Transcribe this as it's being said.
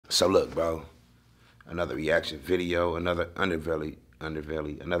So look, bro, another reaction video, another underbelly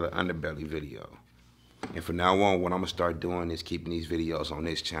video. And from now on, what I'm gonna start doing is keeping these videos on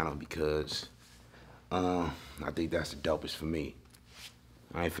this channel because I think that's the dopest for me.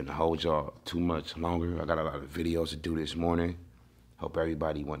 I ain't finna hold y'all too much longer. I got a lot of videos to do this morning. Hope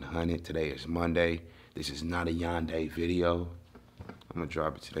everybody 100. Today is Monday. This is not a Yonday video. I'm gonna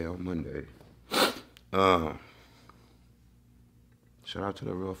drop it today on Monday. Shout out to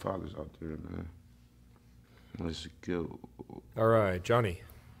the real fathers out there, man. Let's go. All right, Johnny.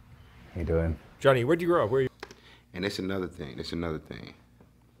 How you doing? Johnny, where'd you grow up? Where are you? And it's another thing.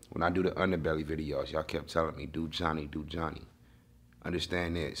 When I do the underbelly videos, y'all kept telling me, do Johnny, do Johnny.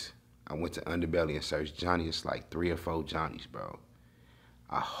 Understand this. I went to underbelly and searched Johnny. It's like 3 or 4 Johnnies, bro.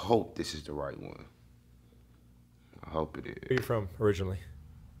 I hope this is the right one. I hope it is. Where are you from originally?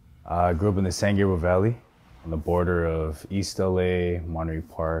 I grew up in the San Gabriel Valley on the border of East LA, Monterey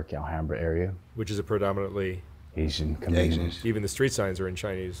Park, Alhambra area. Which is a predominantly Asian community. Asians. Even the street signs are in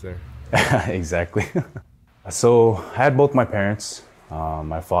Chinese there. Exactly. So I had both my parents.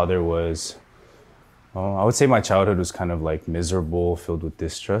 My father was, I would say my childhood was kind of like miserable, filled with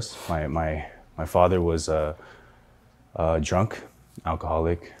distrust. My father was a drunk,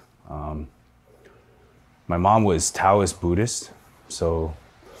 alcoholic. My mom was Taoist Buddhist, so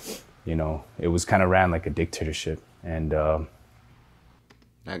you know it was kind of ran like a dictatorship. And that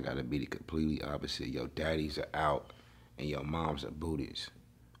gotta be the completely opposite. Your daddies are out and your moms are Buddhists,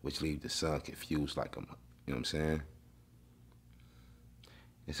 which leave the son confused like him. You know what I'm saying?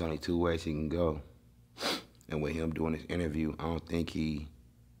 It's only 2 ways he can go. And with him doing this interview, I don't think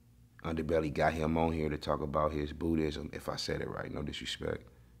Underbelly got him on here to talk about his Buddhism, if I said it right, no disrespect.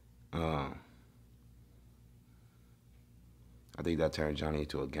 I think that turned Johnny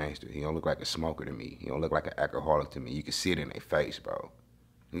into a gangster. He don't look like a smoker to me. He don't look like an alcoholic to me. You can see it in their face, bro.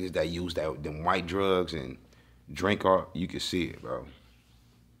 Niggas that use them white drugs and drink all, you can see it, bro.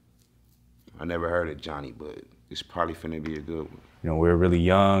 I never heard of Johnny, but it's probably finna be a good one. you know, we were really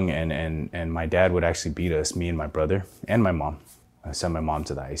young, and my dad would actually beat us, me and my brother, and my mom. I sent my mom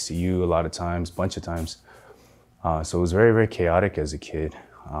to the ICU a lot of times, bunch of times. So it was very, very chaotic as a kid.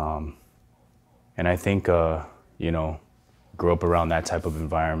 And I think, you know, grew up around that type of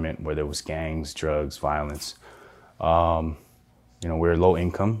environment where there was gangs, drugs, violence. You know, we were low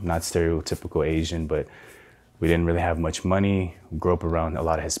income, not stereotypical Asian, but we didn't really have much money. We grew up around a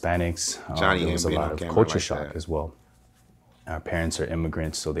lot of Hispanics. There was a lot of culture shock as well. Our parents are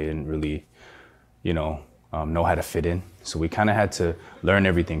immigrants, so they didn't really, you know how to fit in. So we kind of had to learn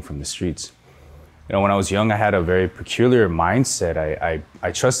everything from the streets. You know, when I was young, I had a very peculiar mindset.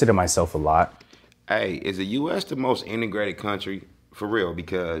 I trusted in myself a lot. Hey, is the U.S. the most integrated country? For real,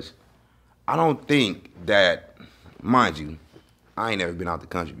 because I don't think that, mind you, I ain't never been out the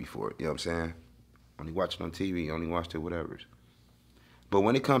country before, you know what I'm saying? Only watched it on TV, only watched it whatever. But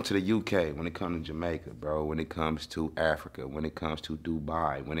when it comes to the UK, when it comes to Jamaica, bro, when it comes to Africa, when it comes to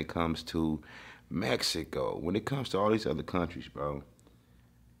Dubai, when it comes to Mexico, when it comes to all these other countries, bro,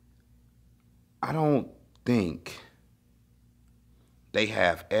 I don't think they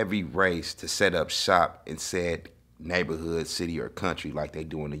have every race to set up shop in said neighborhood, city, or country like they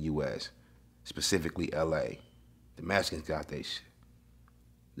do in the U.S., specifically L.A. The Mexicans got their shit.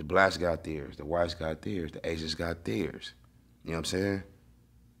 The blacks got theirs. The whites got theirs. The Asians got theirs. You know what I'm saying?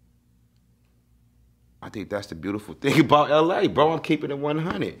 I think that's the beautiful thing about L.A., bro. I'm keeping it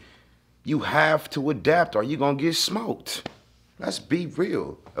 100. You have to adapt or you're going to get smoked. Let's be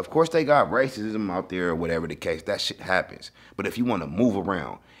real. Of course, they got racism out there or whatever the case. That shit happens. But if you want to move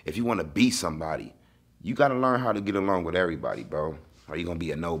around, if you want to be somebody, you got to learn how to get along with everybody, bro. Or you're going to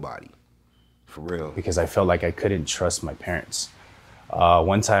be a nobody. For real. Because I felt like I couldn't trust my parents.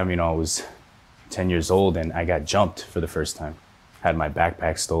 One time, you know, I was 10 years old and I got jumped for the first time. Had my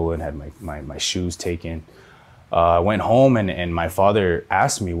backpack stolen, had my shoes taken. I went home and my father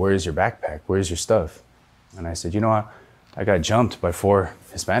asked me, "Where's your backpack? Where's your stuff?" And I said, "You know, I got jumped by 4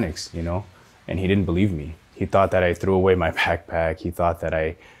 Hispanics, you know?" And he didn't believe me. He thought that I threw away my backpack. He thought that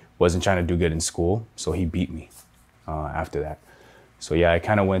I wasn't trying to do good in school. So he beat me after that. So yeah, I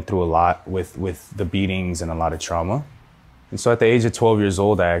kind of went through a lot with the beatings and a lot of trauma. And so at the age of 12 years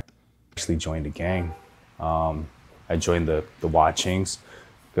old, I actually joined a gang. I joined the Watchings,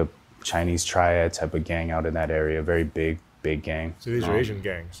 the Chinese triad type of gang out in that area, very big gang. So these are Asian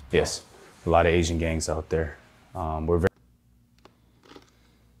gangs? Yes, a lot of Asian gangs out there. You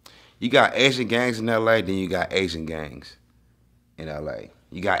got Asian gangs in LA, then you got Asian gangs in LA.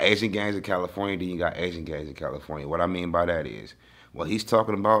 You got Asian gangs in California, then you got Asian gangs in California. What I mean by that is, what he's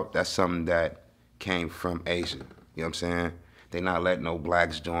talking about, that's something that came from Asia. You know what I'm saying? They not letting no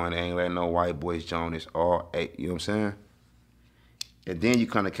blacks join. They ain't letting no white boys join. It's all, you know what I'm saying? And then you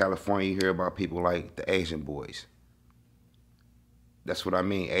come to California, you hear about people like the Asian boys. That's what I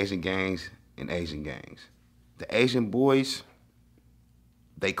mean, Asian gangs and Asian gangs. The Asian boys,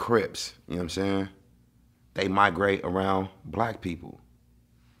 they Crips, you know what I'm saying? They migrate around black people.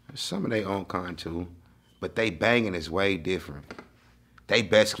 Some of their own kind too, but they banging is way different. They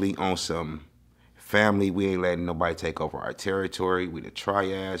basically on some family, we ain't letting nobody take over our territory. We the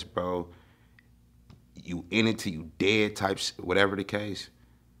triads, bro. You in it till you dead types, whatever the case.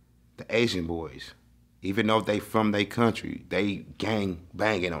 The Asian boys, even though they from their country, they gang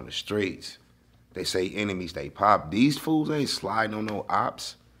banging on the streets. They say enemies, they pop. These fools ain't sliding on no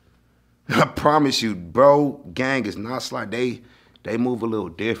ops. I promise you, bro, gang is not slide. They move a little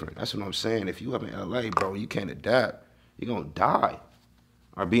different. That's what I'm saying. If you up in LA, bro, you can't adapt. You're gonna die.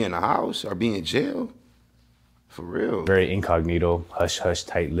 Or be in the house, or be in jail. For real. Very incognito, hush-hush,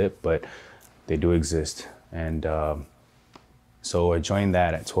 tight-lip, but they do exist. And so I joined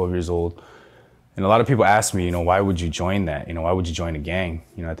that at 12 years old. And a lot of people ask me, why would you join that? Why would you join a gang,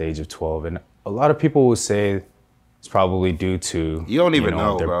 at the age of 12? And a lot of people will say it's probably due to, you don't even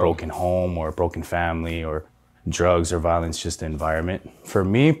know, their bro. broken home or a broken family or drugs or violence, just the environment. For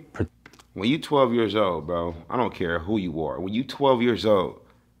me, when you 12 years old, bro, I don't care who you are. When you 12 years old,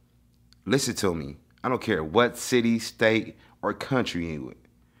 listen to me. I don't care what city, state, or country you in.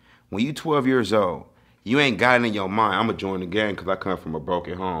 When you 12 years old, you ain't got it in your mind, I'm going to join the gang because I come from a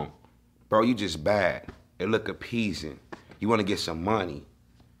broken home. Bro, you just bad. It look appeasing. You want to get some money.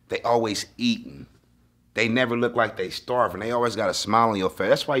 They always eating. They never look like they starving. They always got a smile on your face.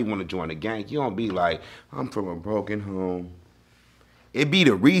 That's why you want to join the gang. You don't be like, I'm from a broken home. It be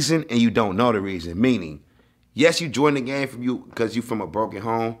the reason and you don't know the reason. Meaning, yes, you join the gang because you from a broken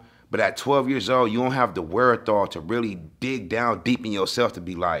home, but at 12 years old, you don't have the wherewithal to really dig down deep in yourself to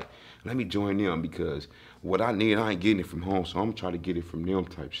be like, let me join them because what I need, I ain't getting it from home, so I'm going to try to get it from them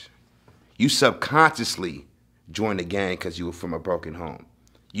type shit. You subconsciously join the gang because you were from a broken home.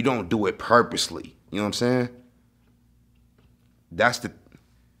 You don't do it purposely. You know what I'm saying?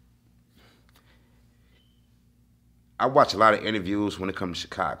 I watch a lot of interviews when it comes to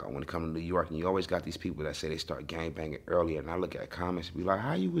Chicago, when it comes to New York, and you always got these people that say they start gang banging earlier, and I look at comments and be like,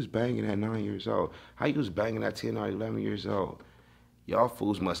 how you was banging at 9 years old? How you was banging at 10 or 11 years old? Y'all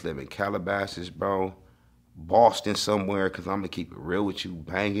fools must live in Calabasas, bro. Boston somewhere, because I'm going to keep it real with you.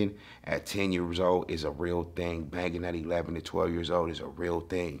 Banging at 10 years old is a real thing. Banging at 11 to 12 years old is a real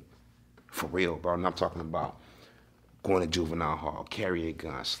thing. For real, bro. And I'm talking about going to juvenile hall, carrying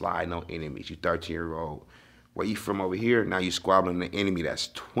guns, sliding on enemies. You 13-year-old. Where you from over here? Now you squabbling the enemy that's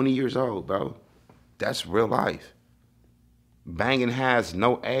 20 years old, bro. That's real life. Banging has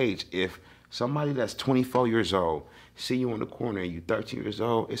no age. If somebody that's 24 years old see you on the corner and you 13 years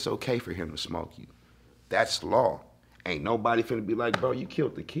old, it's okay for him to smoke you. That's law. Ain't nobody finna be like, bro, you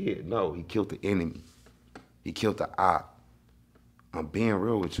killed the kid. No, he killed the enemy. He killed the op. I'm being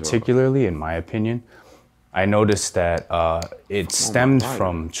real with you. Particularly, in my opinion, I noticed that it stemmed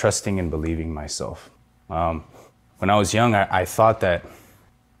from trusting and believing myself. When I was young, I thought that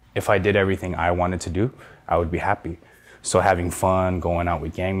if I did everything I wanted to do, I would be happy. So having fun, going out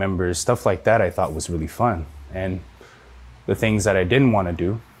with gang members, stuff like that, I thought was really fun. And the things that I didn't want to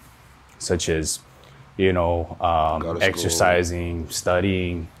do, such as, exercising,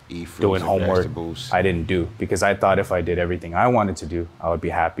 studying, doing homework, I didn't do because I thought if I did everything I wanted to do, I would be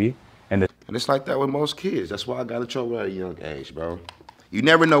happy. And it's like that with most kids. That's why I got in trouble at a young age, bro. You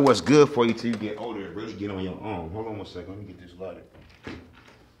never know what's good for you till you get older and really get on your own. Hold on one second. Let me get this lighter.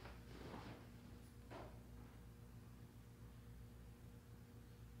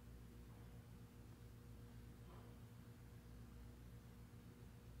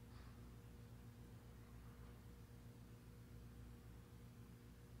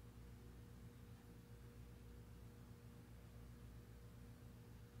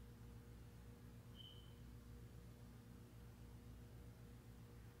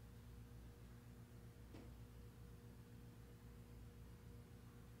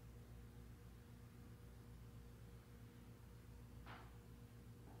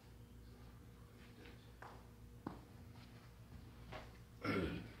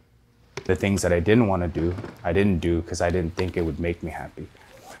 the things that I didn't want to do, I didn't do because I didn't think it would make me happy.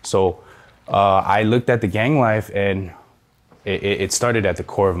 So I looked at the gang life and it started at the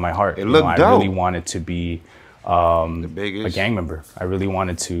core of my heart. It looked I dope. really wanted to be a gang member. I really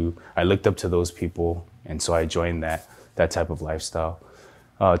wanted to, I looked up to those people, and so I joined that type of lifestyle.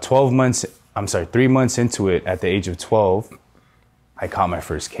 3 months into it, at the age of 12, I caught my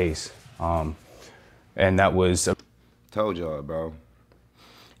first case. And that was Told y'all, bro.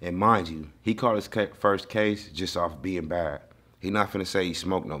 And mind you, he caught his first case just off being bad. He not finna say he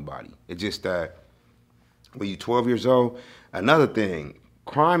smoked nobody. It's just that when you 12 years old, another thing,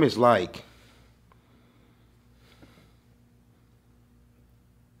 crime is like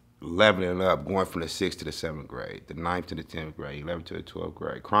 11 and up, going from the 6th to the 7th grade, the 9th to the 10th grade, 11th to the 12th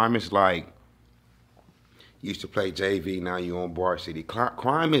grade. Crime is like, you used to play JV, now you on varsity.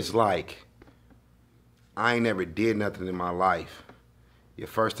 Crime is like, I ain't never did nothing in my life. Your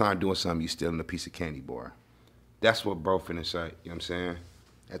first time doing something, you stealing a piece of candy bar. That's what bro finna say, you know what I'm saying?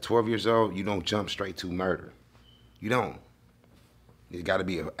 At 12 years old, you don't jump straight to murder. You don't. It gotta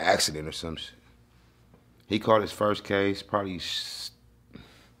be an accident or some shit. He caught his first case, probably,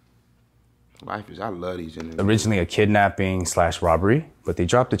 I love these interviews. Originally a kidnapping / robbery, but they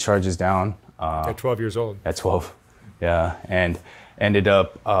dropped the charges down. At 12 years old. At 12, yeah. And ended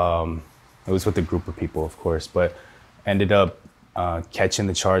up, it was with a group of people, of course, but ended up catching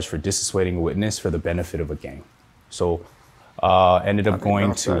the charge for dissuading a witness for the benefit of a gang. So ended up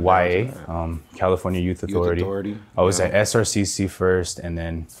going to YA, California Youth Authority. I was at SRCC first, and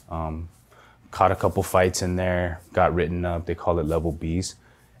then caught a couple fights in there, got written up. They call it level Bs.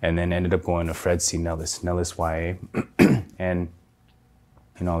 And then ended up going to Fred C. Nellis YA. And,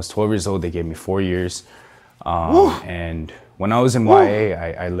 you know, I was 12 years old. They gave me 4 years. And when I was in YA,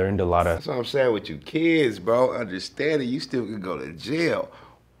 I learned a lot of... That's what I'm saying with you kids, bro. Understanding you still can go to jail.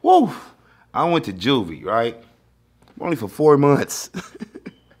 Woo! I went to juvie, right? Only for 4 months.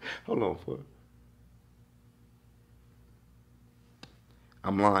 Hold on, 4.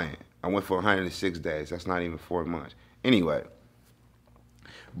 I'm lying. I went for 106 days. That's not even 4 months. Anyway,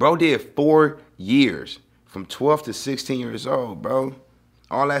 bro did 4 years from 12 to 16 years old, bro.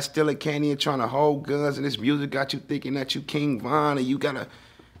 All that stealing candy and trying to hold guns and this music got you thinking that you King Von and you gotta...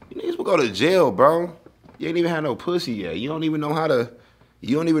 You niggas will go to jail, bro. You ain't even had no pussy yet. You don't even know how to...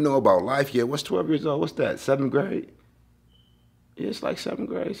 You don't even know about life yet. What's 12 years old? What's that, 7th grade? Yeah, it's like 7th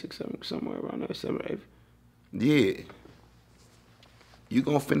grade, 6th, 7th, somewhere around there, 7th, 8th. Yeah. You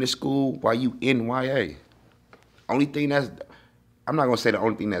gonna finish school while you in YA. Only thing that's... I'm not gonna say the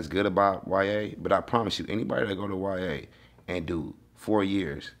only thing that's good about YA, but I promise you, anybody that go to YA and do 4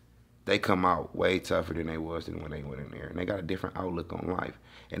 years, they come out way tougher than they was than when they went in there. And they got a different outlook on life.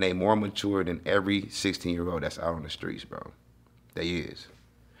 And they more mature than every 16-year-old that's out on the streets, bro. They is.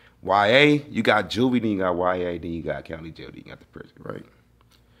 YA, you got juvie, then you got YA, then you got county jail, then you got the prison, right?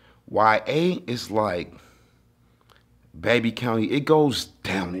 YA is like baby county. It goes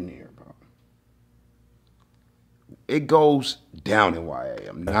down in there, bro. It goes down in YA.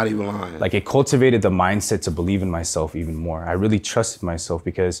 I'm not even lying. Like, it cultivated the mindset to believe in myself even more. I really trusted myself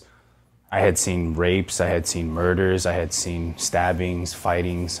because I had seen rapes, I had seen murders, I had seen stabbings,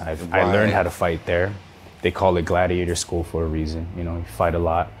 fightings. I learned how to fight there. They call it gladiator school for a reason. You know, you fight a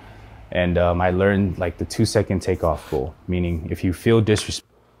lot. And I learned like the 2-second takeoff rule, meaning if you feel disrespect.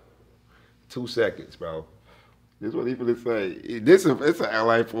 2 seconds, bro. This is what he finna say. It's an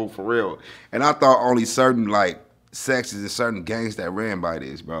LA fool for real. And I thought only certain like sections and certain gangs that ran by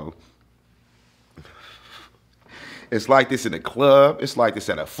this, bro. It's like this in a club. It's like this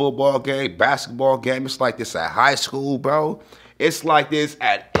at a football game, basketball game. It's like this at high school, bro. It's like this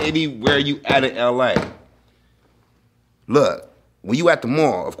at anywhere you at in LA. Look, when you at the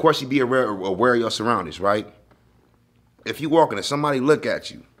mall, of course you be aware of your surroundings, right? If you walking and somebody look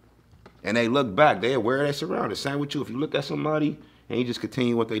at you and they look back, they aware of their surroundings. Same with you. If you look at somebody and you just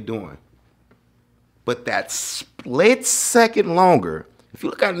continue what they doing. But that split second longer, if you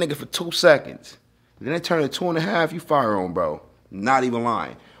look at a nigga for 2 seconds, then they turn to 2.5, you fire on, bro. Not even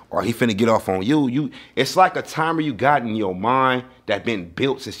lying. Or he finna get off on you. It's like a timer you got in your mind that been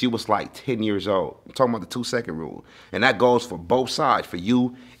built since you was like 10 years old. I'm talking about the 2-second rule. And that goes for both sides, for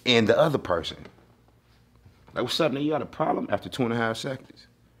you and the other person. Like, what's up, nigga? You got a problem? After 2.5 seconds.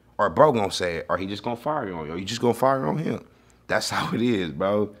 Or bro gonna say it, or he just gonna fire you on you, or you just gonna fire on him. That's how it is,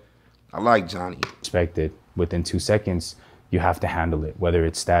 bro. I like Johnny. Respected. Within 2 seconds, you have to handle it, whether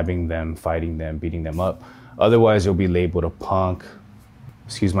it's stabbing them, fighting them, beating them up. Otherwise, you'll be labeled a punk,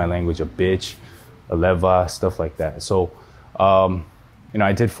 excuse my language, a bitch, a leva, stuff like that. So, you know,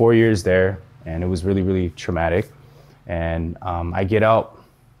 I did 4 years there, and it was really, really traumatic. And I get out,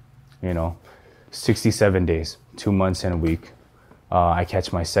 you know, 67 days, 2 months and a week. I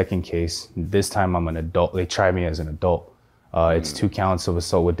catch my second case. This time I'm an adult. They try me as an adult. It's 2 counts of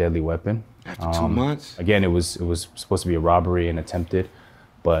assault with deadly weapon. After 2 months? Again, it was supposed to be a robbery and attempted,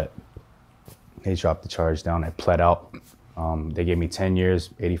 but they dropped the charge down. I pled out. They gave me 10 years,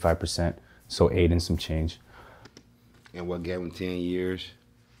 85%, so 8 and some change. And what gave him 10 years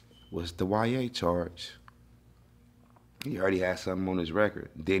was the YA charge. He already had something on his record.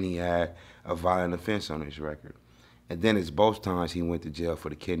 Then he had a violent offense on his record. And then it's both times he went to jail for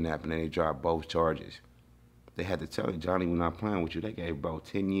the kidnapping and they dropped both charges. They had to tell him, Johnny, we're not playing with you. They gave bro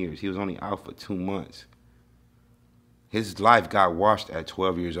 10 years. He was only out for 2 months. His life got washed at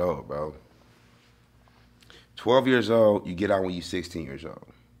 12 years old, bro. 12 years old, you get out when you're 16 years old.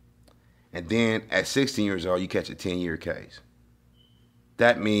 And then at 16 years old, you catch a 10-year case.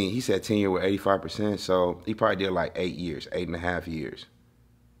 That means he said 10 year with 85%, so he probably did like 8 years, 8.5 years.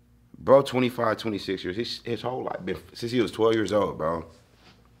 Bro, 25, 26 years. His whole life been since he was 12 years old, bro.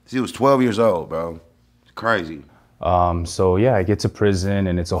 Since he was 12 years old, bro. It's crazy. So yeah, I get to prison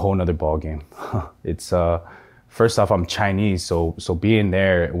and it's a whole nother ball game. It's first off, I'm Chinese, so being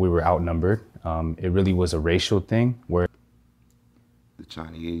there, we were outnumbered. It really was a racial thing where The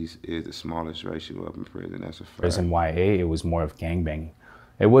Chinese is the smallest ratio up in prison. That's a fact. whereas in YA, it was more of gangbanging.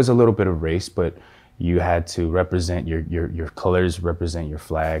 It was a little bit of race, but you had to represent your colors, represent your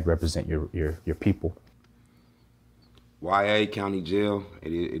flag, represent your people. YA County Jail,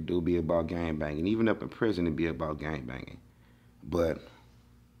 it do be about gangbanging. Even up in prison, it be about gangbanging. But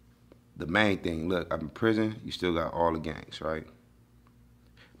the main thing, look, up in prison, you still got all the gangs, right?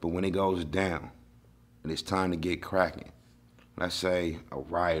 But when it goes down and it's time to get cracking, let's say a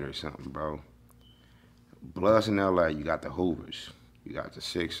riot or something, bro. Bloods in LA, you got the Hoovers, you got the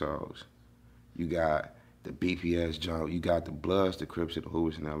 6-0s, you got the BPS Jones, you got the Bloods, the Crips, and the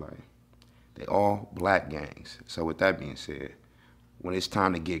Hoovers in LA. They all black gangs. So with that being said, when it's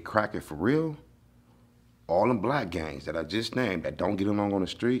time to get cracking for real, all them black gangs that I just named that don't get along on the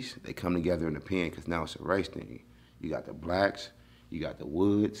streets, they come together in the pen because now it's a race thing. You got the blacks, you got the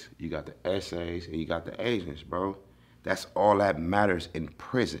Woods, you got the SAs, and you got the Asians, bro. That's all that matters in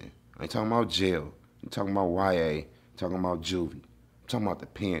prison. I ain't talking about jail. I'm talking about YA. I'm talking about juvie. I'm talking about the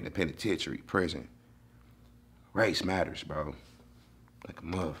pen, the penitentiary, prison. Race matters, bro. Like a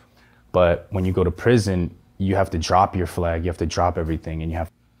muff. But when you go to prison, you have to drop your flag, you have to drop everything, and you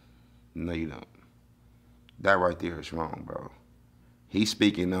have. No, you don't. That right there is wrong, bro. He's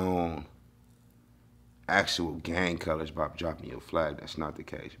speaking on actual gang colors by dropping your flag. That's not the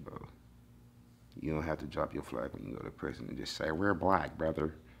case, bro. You don't have to drop your flag when you go to prison and just say, we're black,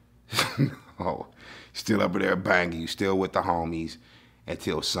 brother. No. Still up there banging. You still with the homies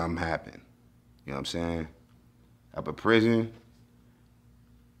until something happen. You know what I'm saying? Up in prison,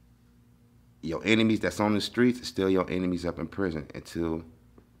 your enemies that's on the streets are still your enemies up in prison until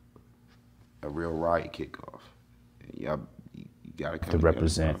a real riot kick off. You gotta come to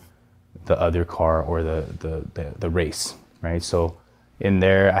represent the other car or the race, right? So in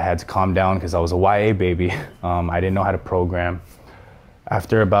there, I had to calm down because I was a YA baby. I didn't know how to program.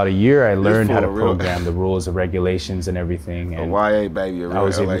 After about a year, I learned how to program the rules, the regulations, and everything. And a YA baby, a real I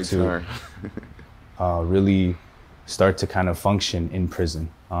was LA able to really start to kind of function in prison.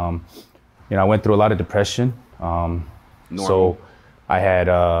 You know, I went through a lot of depression. So I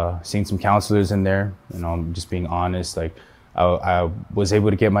had seen some counselors in there. You know, I'm just being honest. Like, I was able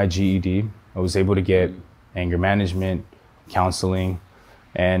to get my GED. I was able to get anger management, counseling,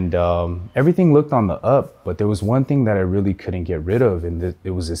 and everything looked on the up. But there was one thing that I really couldn't get rid of, and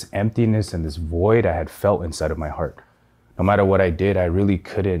it was this emptiness and this void I had felt inside of my heart. No matter what I did, I really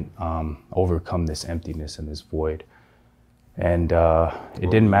couldn't overcome this emptiness and this void. And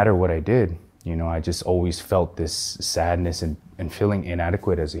it didn't matter what I did. You know, I just always felt this sadness and feeling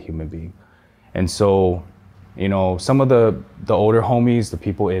inadequate as a human being. And so, you know, some of the older homies, the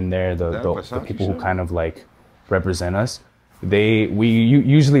people in there, the people who kind of like represent us, we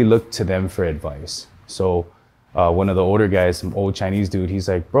usually look to them for advice. So one of the older guys, some old Chinese dude, he's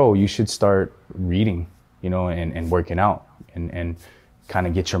like, bro, you should start reading, you know, and working out and kind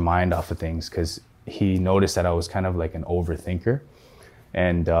of get your mind off of things, because he noticed that I was kind of like an overthinker.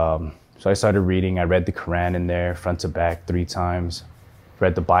 And so I started reading. I read the Quran in there front to back 3 times,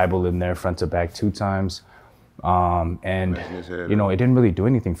 read the Bible in there front to back 2 times. And you know, it didn't really do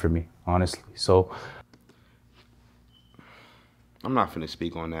anything for me, honestly. So I'm not finna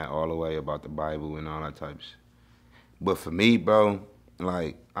speak on that all the way about the Bible and all that types. But for me, bro,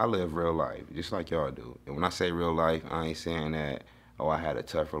 like, I live real life, just like y'all do. And when I say real life, I ain't saying that, oh, I had a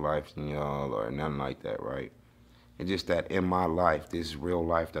tougher life than y'all or nothing like that, right? It's just that in my life, this real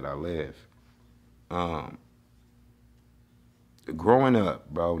life that I live, growing up,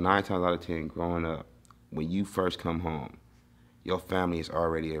 bro, 9 times out of 10, growing up, when you first come home, your family is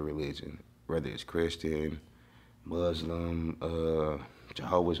already a religion, whether it's Christian, Muslim,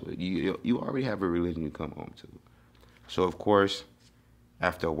 Jehovah's, you already have a religion you come home to. So of course,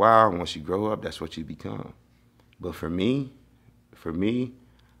 after a while, once you grow up, that's what you become. But for me,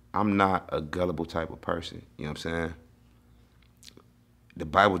 I'm not a gullible type of person, you know what I'm saying? the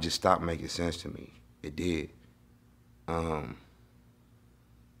Bible just stopped making sense to me. It did. And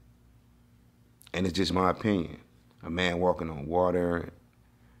it's just my opinion. A man walking on water,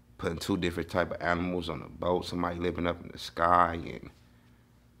 putting two different type of animals on a boat, somebody living up in the sky, and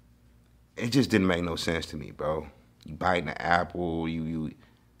it just didn't make no sense to me, bro. You biting an apple,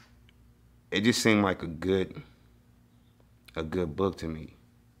 it just seemed like a good book to me.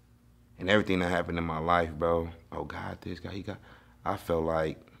 And everything that happened in my life, bro, oh God, this guy, he got, I felt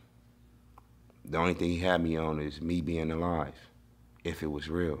like the only thing he had me on is me being alive, if it was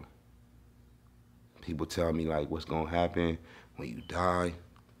real. People tell me, like, what's gonna happen when you die?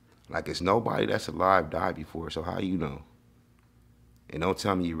 Like, it's nobody that's alive died before, so how you know? And don't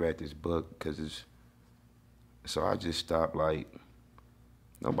tell me you read this book, because it's, so I just stopped, like,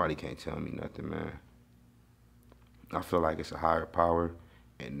 nobody can't tell me nothing, man. I feel like it's a higher power,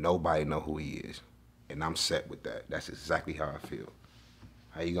 and nobody know who he is. And I'm set with that. That's exactly how I feel.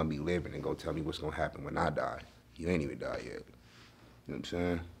 How you gonna be living and go tell me what's gonna happen when I die? You ain't even died yet. You know what I'm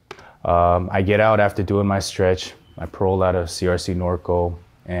saying? I get out after doing my stretch. I parole out of CRC Norco,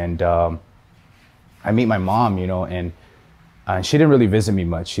 and I meet my mom, you know, and she didn't really visit me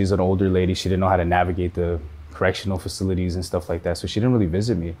much. She's an older lady. She didn't know how to navigate the correctional facilities and stuff like that, so she didn't really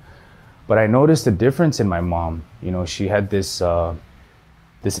visit me. But I noticed a difference in my mom. You know, she had this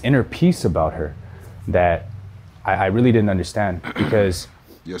this inner peace about her that I really didn't understand, because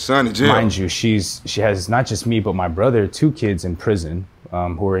your son in jail. Mind you, she has not just me, but my brother, 2 kids in prison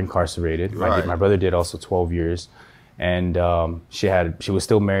who were incarcerated. Right. My brother did also 12 years. And she was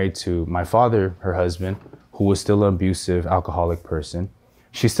still married to my father, her husband, who was still an abusive, alcoholic person.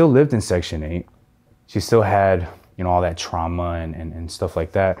 She still lived in Section 8. She still had, you know, all that trauma and stuff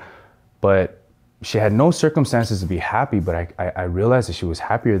like that. But she had no circumstances to be happy, but I realized that she was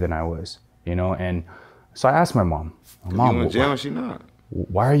happier than I was, you know? And so I asked my mom, Mom, you in jail and she not?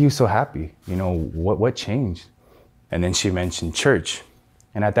 Why are you so happy? You know, what changed? And then she mentioned church.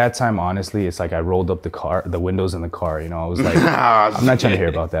 And at that time, honestly, it's like I rolled up the windows in the car. You know, I was like, I'm not trying to hear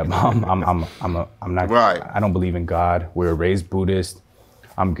about that, Mom. I'm not. Right. I don't believe in God. We were raised Buddhist.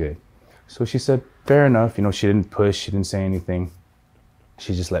 I'm good. So she said, fair enough. You know, she didn't push. She didn't say anything.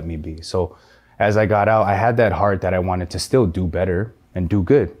 She just let me be. So as I got out, I had that heart that I wanted to still do better and do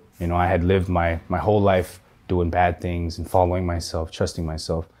good. You know, I had lived my whole life doing bad things and following myself, trusting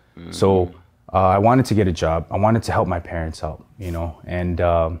myself. Mm-hmm. So I wanted to get a job. I wanted to help my parents out, you know, and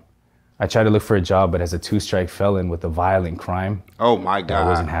I tried to look for a job, but as a 2-strike felon with a violent crime, oh my God, that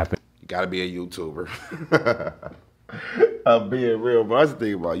wasn't happening. You gotta be a YouTuber. I'm being real, but that's the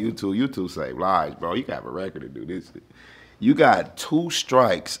thing about YouTube. YouTube save lives, bro. You got a record to do this. You got 2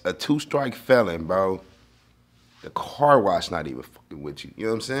 strikes, a 2-strike felon, bro. The car wash not even fucking with you. You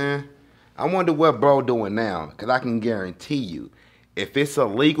know what I'm saying? I wonder what bro doing now, because I can guarantee you, if it's a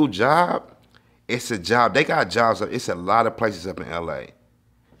legal job, it's a job. They got jobs. It's a lot of places up in LA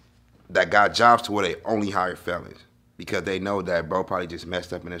that got jobs to where they only hire felons, because they know that bro probably just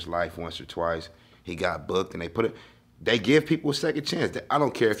messed up in his life once or twice. He got booked, and they give people a second chance. I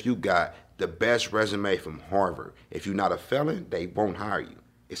don't care if you got the best resume from Harvard. If you're not a felon, they won't hire you.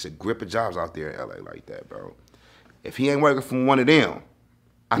 It's a grip of jobs out there in LA like that, bro. If he ain't working for one of them,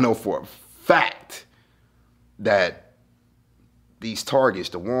 I know for a fact that these Targets,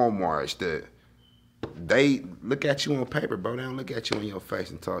 the Walmarts, they look at you on paper, bro. They don't look at you in your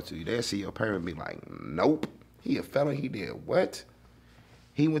face and talk to you. They'll see your paper and be like, nope, he a felon. He did what?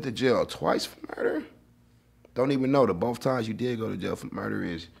 He went to jail twice for murder? Don't even know that both times you did go to jail for murder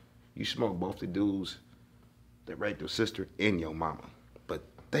is you smoked both the dudes that raped your sister and your mama. But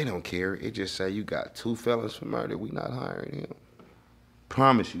they don't care. It just say you got 2 felons for murder. We not hiring him.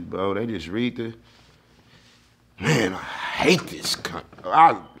 Promise you, bro. They just read the... Man, I hate this country.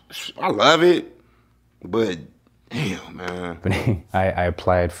 I love it, but damn, man. But I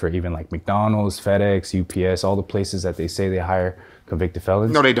applied for even like McDonald's, FedEx, UPS, all the places that they say they hire convicted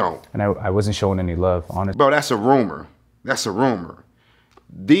felons. No, they don't. And I wasn't showing any love, honestly. Bro, that's a rumor. That's a rumor.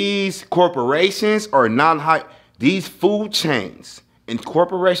 These corporations are not these food chains and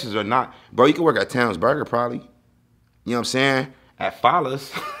corporations are not. Bro, you can work at Towns Burger probably. You know what I'm saying? At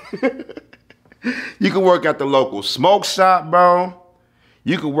Follows. You can work at the local smoke shop, bro.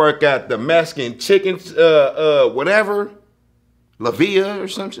 You can work at the Mexican chicken, whatever. La Villa or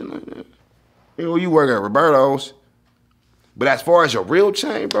something like that. You know, you work at Roberto's. But as far as your real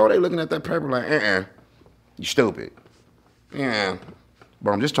chain, bro, they looking at that paper like, you stupid. Yeah.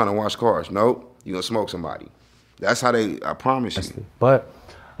 Bro, I'm just trying to wash cars. Nope, you gonna smoke somebody. That's how I promise you. But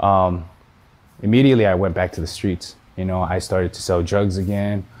immediately I went back to the streets. You know, I started to sell drugs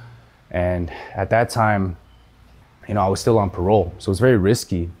again. And at that time, I was still on parole, so it was very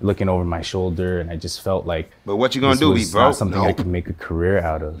risky looking over my shoulder, and I just felt like. But what you gonna this do? was Be broke? not something I Nope. could make a career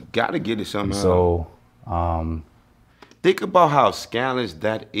out of. Gotta get it somehow. So, think about how scandalous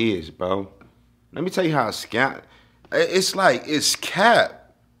that is, bro. Let me tell you how it's like, it's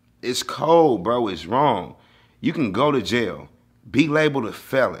cap. It's cold, bro. It's wrong. You can go to jail, be labeled a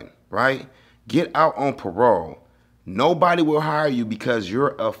felon, right? Get out on parole. Nobody will hire you because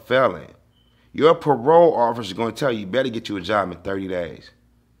you're a felon. Your parole officer is going to tell you, better get you a job in 30 days.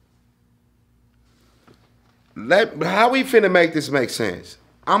 How we finna make this make sense?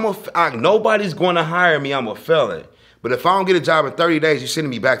 Nobody's going to hire me. I'm a felon. But if I don't get a job in 30 days, you're sending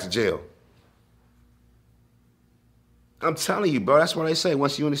me back to jail. I'm telling you, bro. That's what they say.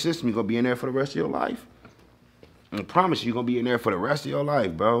 Once you're in the system, you're going to be in there for the rest of your life. I promise you're going to be in there for the rest of your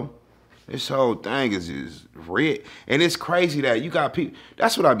life, bro. This whole thing is just red. And it's crazy that you got people.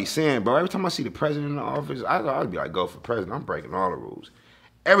 That's what I be saying, bro. Every time I see the president in the office, I'd be like, go for president. I'm breaking all the rules.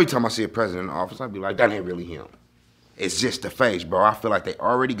 Every time I see a president in the office, I'd be like, that ain't really him. It's just the face, bro. I feel like they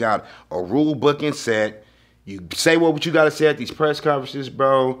already got a rule book and set. You say what you got to say at these press conferences,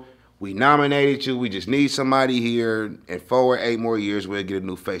 bro. We nominated you. We just need somebody here. In 4 or 8 more years, we'll get a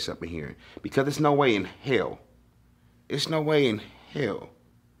new face up in here. Because there's no way in hell. It's no way in hell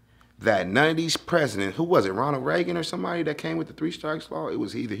that none of these presidents, who was it, Ronald Reagan or somebody that came with the 3 strikes law? It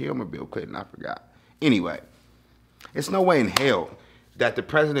was either him or Bill Clinton, I forgot. Anyway, it's no way in hell that the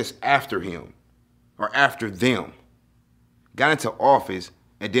presidents after him or after them got into office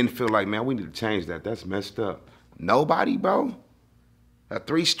and didn't feel like, man, we need to change that. That's messed up. Nobody, bro. A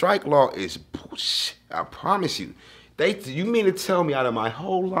 3-strike law is bullshit. I promise you. You mean to tell me out of my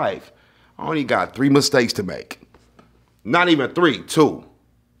whole life, I only got 3 mistakes to make? Not even 3, 2.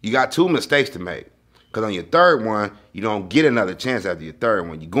 You got 2 mistakes to make. Because on your 3rd one, you don't get another chance after your 3rd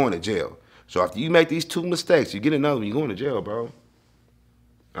one. You're going to jail. So after you make these 2 mistakes, you get another one, you're going to jail, bro.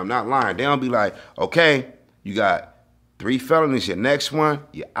 I'm not lying. They don't be like, okay, you got 3 felonies. Your next one,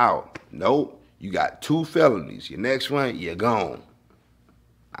 you're out. Nope. You got 2 felonies. Your next one, you're gone.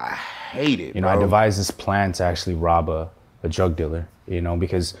 I hate it, bro. I devised this plan to actually rob a drug dealer,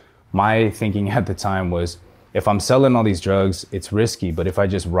 because my thinking at the time was, if I'm selling all these drugs, it's risky. But if I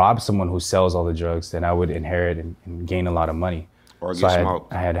just rob someone who sells all the drugs, then I would inherit and gain a lot of money. Or get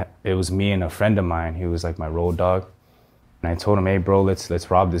smoked. It was me and a friend of mine. He was like my road dog. And I told him, hey, bro,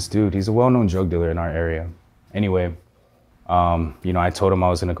 let's rob this dude. He's a well-known drug dealer in our area. Anyway, I told him I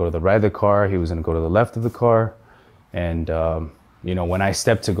was going to go to the right of the car. He was going to go to the left of the car. And, when I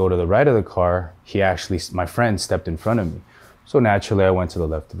stepped to go to the right of the car, my friend stepped in front of me. So naturally, I went to the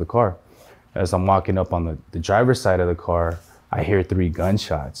left of the car. As I'm walking up on the driver's side of the car, I hear 3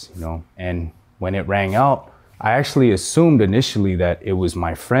 gunshots, and when it rang out, I actually assumed initially that it was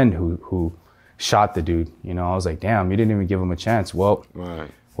my friend who shot the dude. I was like, damn, you didn't even give him a chance. Well, right.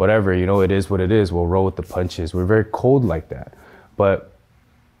 Whatever, it is what it is. We'll roll with the punches. We're very cold like that. But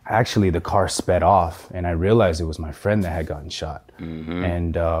actually the car sped off and I realized it was my friend that had gotten shot. Mm-hmm.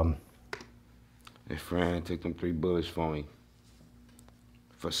 And his friend took them 3 bullets for me.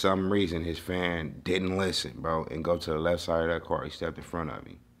 For some reason, his friend didn't listen, bro, and go to the left side of that car. He stepped in front of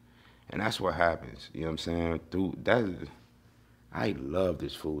me. And that's what happens. You know what I'm saying? I love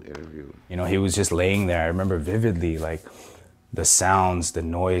this fool interview. He was just laying there. I remember vividly, like, the sounds, the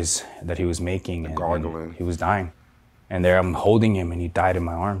noise that he was making. And gargling. He was dying. And there I'm holding him, and he died in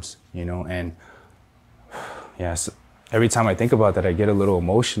my arms, And, yeah, so every time I think about that, I get a little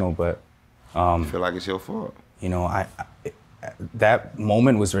emotional, but... I feel like it's your fault. That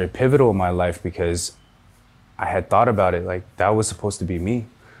moment was very pivotal in my life because I had thought about it, like, that was supposed to be me.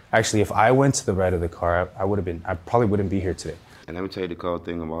 Actually, if I went to the right of the car, I probably wouldn't be here today. And let me tell you the cold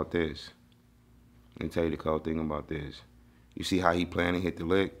thing about this. You see how he planned to hit the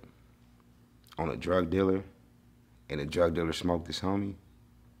lick on a drug dealer, and the drug dealer smoked his homie?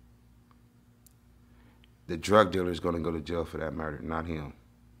 The drug dealer is going to go to jail for that murder, not him,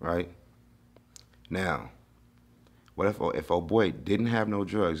 right? Now, what if old boy didn't have no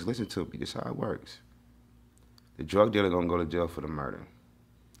drugs? Listen to me, this is how it works. The drug dealer gonna go to jail for the murder.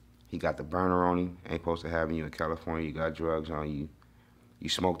 He got the burner on him, ain't supposed to have you in California, you got drugs on you. You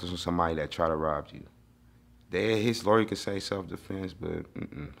smoked this on somebody that tried to rob you. His lawyer could say self-defense, but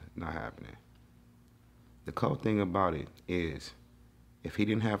not happening. The cold thing about it is, if he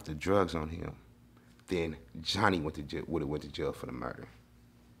didn't have the drugs on him, then Johnny would have went to jail for the murder.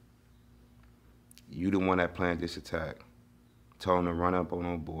 You the one that planned this attack. Told him to run up on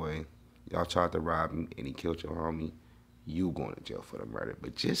old boy. Y'all tried to rob him and he killed your homie. You going to jail for the murder.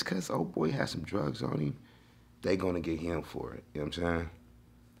 But just because old boy has some drugs on him, they going to get him for it. You know what I'm saying?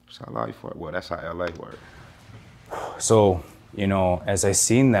 That's how life works. Well, that's how LA works. So, you know, as I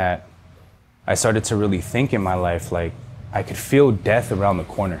seen that, I started to really think in my life, like I could feel death around the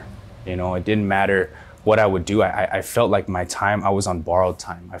corner. You know, it didn't matter what I would do. I felt like my time, I was on borrowed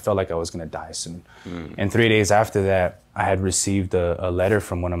time. I felt like I was gonna die soon. And 3 days after that, I had received a letter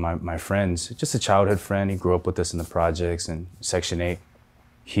from one of my friends, just a childhood friend. He grew up with us in the projects in Section 8.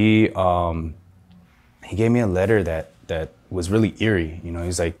 He gave me a letter that was really eerie. You know,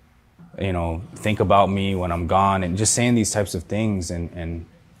 he's like, you know, think about me when I'm gone, and just saying these types of things. And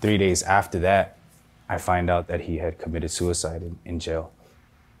 3 days after that, I find out that he had committed suicide in jail.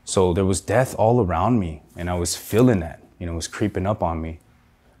 So there was death all around me, and I was feeling that, you know, it was creeping up on me.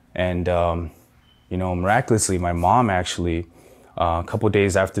 And, you know, miraculously, my mom actually, a couple of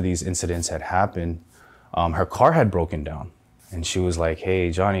days after these incidents had happened, her car had broken down. And she was like,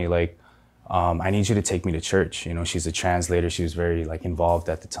 hey, Johnny, like, I need you to take me to church. You know, she's a translator. She was very, like, involved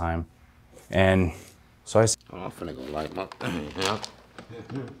at the time. And so I said, Oh, I'm finna go light my thing.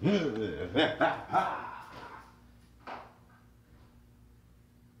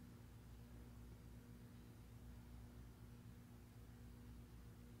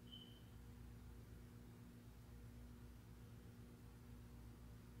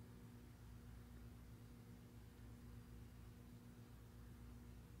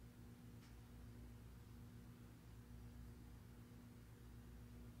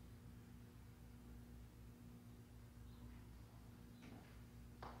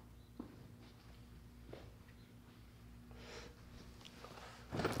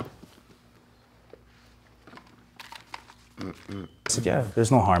 yeah,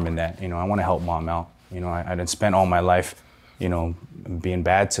 there's no harm in that. You know, I want to help mom out. You know, I done spent all my life, you know, being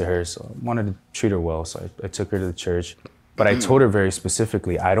bad to her, so I wanted to treat her well. So I took her to the church, but I told her very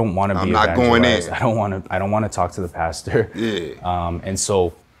specifically, I don't want to be I'm not going evangelized. in. I don't want to talk to the pastor. Yeah. And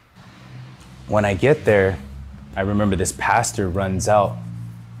so when I get there, I remember this pastor runs out,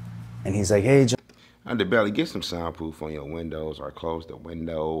 and he's like, hey, John. Underbelly, get some soundproof on your windows, or close the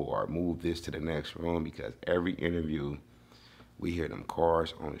window, or move this to the next room, because every interview we hear them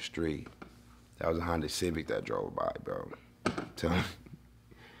cars on the street. That was a Honda Civic that drove by, bro. Tell me.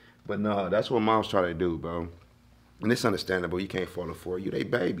 But no, that's what moms try to do, bro. And it's understandable. You can't fault them for it. You they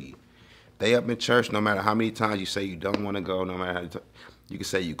baby. They up in church no matter how many times you say you don't want to go, no matter how you can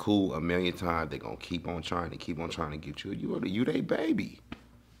say you cool a million times, they going to keep on trying to get you. You they baby.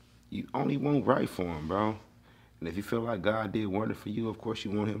 You only want right for them, bro. And if you feel like God did wonder for you, of course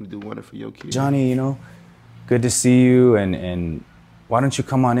you want him to do wonder for your kids. Johnny, you know, good to see you, and why don't you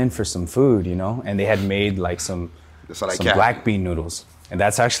come on in for some food, you know? And they had made like some black bean noodles. And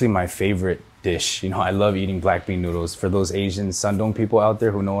that's actually my favorite dish. You know, I love eating black bean noodles. For those Asian Sundong people out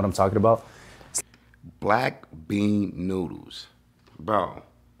there who know what I'm talking about. Black bean noodles. Bro,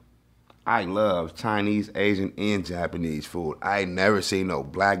 I love Chinese, Asian, and Japanese food. I ain't never seen no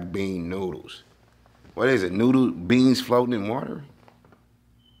black bean noodles. What is it, beans floating in water?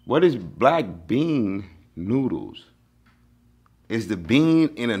 What is black bean noodles? Is the bean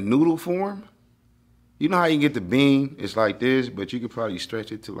in a noodle form? You know how you get the bean? It's like this, but you could probably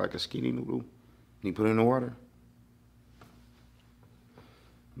stretch it to like a skinny noodle. And you put it in the water.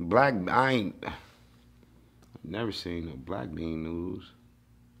 I ain't never seen no black bean noodles.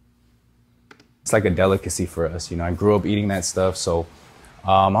 It's like a delicacy for us. You know, I grew up eating that stuff, so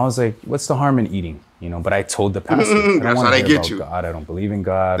I was like, what's the harm in eating? You know, but I told the pastor, I don't want to hear about God. I don't believe in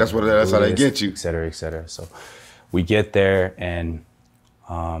God. That's how they get you. Et cetera, et cetera. So we get there, and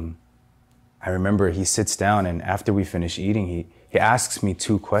I remember he sits down, and after we finish eating, he asks me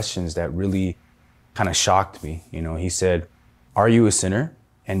two questions that really kind of shocked me. You know, he said, are you a sinner?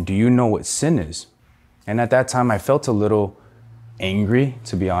 And do you know what sin is? And at that time, I felt a little angry,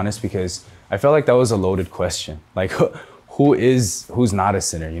 to be honest, because I felt like that was a loaded question. Like, who's not a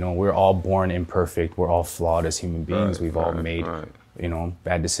sinner? You know, we're all born imperfect. We're all flawed as human beings. We've all made, you know,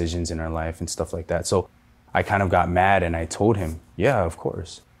 bad decisions in our life and stuff like that. So I kind of got mad, and I told him, yeah, of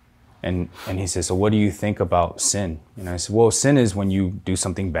course. And he said, so what do you think about sin? And I said, well, sin is when you do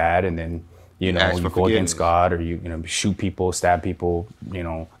something bad, and then, you know, you go against God, or you know, shoot people, stab people, you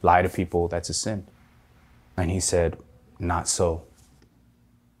know, lie to people. That's a sin. And he said, not so.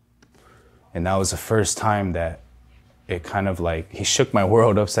 And that was the first time that it kind of like, he shook my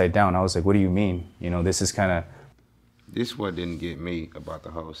world upside down. I was like, what do you mean? You know, this is kind of... This what didn't get me about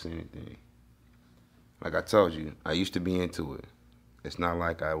the whole sin thing. Like I told you, I used to be into it. It's not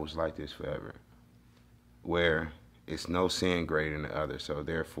like I was like this forever. Where it's no sin greater than the other. So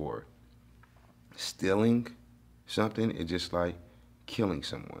therefore, stealing something is just like killing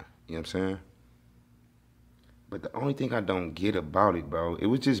someone. You know what I'm saying? But the only thing I don't get about it, bro, it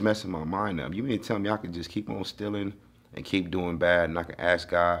was just messing my mind up. You mean to tell me I could just keep on stealing and keep doing bad and I can ask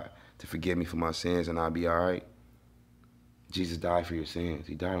God to forgive me for my sins and I'll be all right? Jesus died for your sins.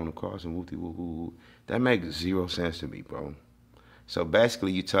 He died on the cross and whoopty whoop whoop whoop. That makes zero sense to me, bro. So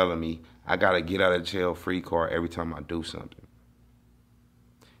basically you telling me I got to get out of jail free card every time I do something.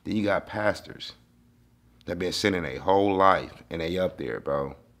 Then you got pastors that been sinning their whole life and they up there,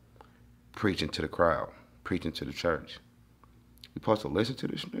 bro, preaching to the crowd, preaching to the church. You supposed to listen to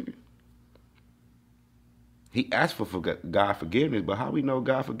this nigga? He asked for God forgiveness, but how we know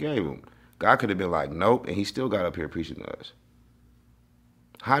God forgave him? God could have been like, nope, and he still got up here preaching to us.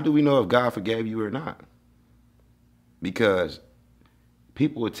 How do we know if God forgave you or not? Because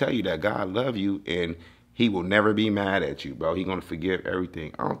people will tell you that God loves you and he will never be mad at you, bro. He's going to forgive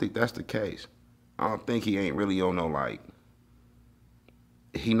everything. I don't think that's the case. I don't think he ain't really on no, like,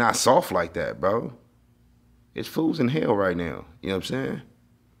 he not soft like that, bro. It's fools in hell right now. You know what I'm saying?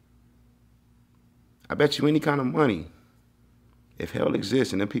 I bet you any kind of money, if hell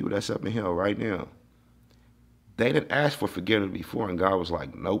exists and the people that's up in hell right now, they didn't ask for forgiveness before and God was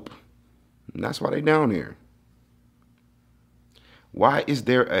like, nope. And that's why they down there. Why is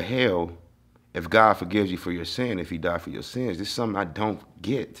there a hell if God forgives you for your sin, if he died for your sins? This is something I don't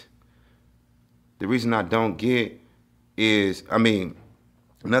get. The reason I don't get is,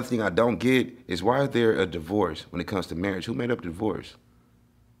 another thing I don't get is why is there a divorce when it comes to marriage? Who made up divorce?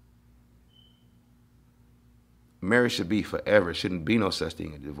 Marriage should be forever. Shouldn't be no such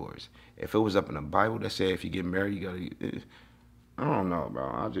thing as divorce. If it was up in the Bible that said if you get married, you gotta, I don't know, bro.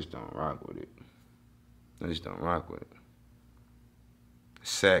 I just don't rock with it. I just don't rock with it.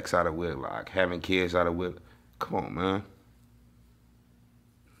 Sex out of wedlock, having kids out of wedlock. Come on, man.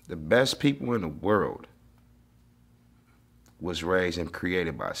 The best people in the world was raised and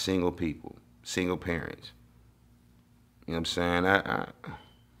created by single people, single parents. You know what I'm saying? I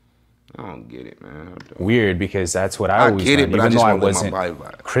don't get it, man. Weird, because that's what I always get it, learned. but I Even just though I won't live my wasn't Bible by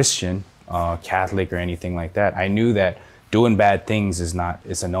it. Christian, Catholic, or anything like that, I knew that doing bad things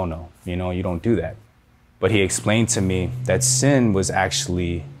it's a no-no. You know, you don't do that. But he explained to me that sin was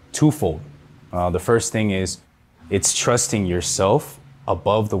actually twofold. The first thing is it's trusting yourself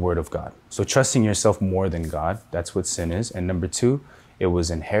above the word of God. So trusting yourself more than God, that's what sin is. And number two, it was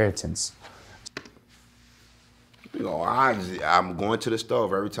inheritance. You know, I'm going to the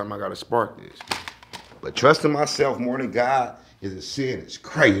stove every time I got to spark this. But trusting myself more than God is a sin. It's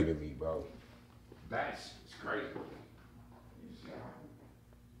crazy to me, bro. It's crazy. It's crazy, bro.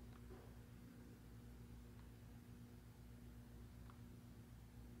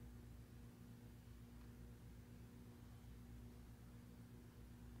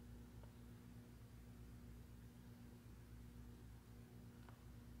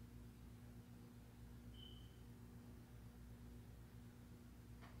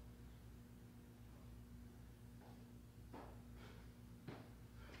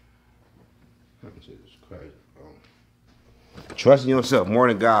 Trusting yourself more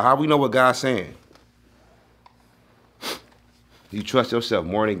than God. How we know what God's saying? You trust yourself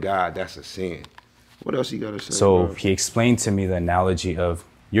more than God, that's a sin. What else you got to say? So bro? he explained to me the analogy of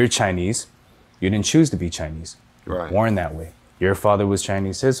you're Chinese. You didn't choose to be Chinese. You were Right. born that way. Your father was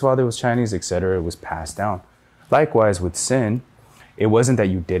Chinese, his father was Chinese, etc. It was passed down. Likewise with sin, it wasn't that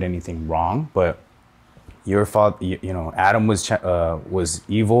you did anything wrong, but your father, Adam was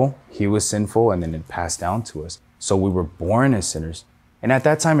evil, he was sinful, and then it passed down to us. So we were born as sinners. And at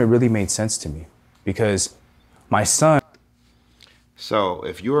that time, it really made sense to me because my son. So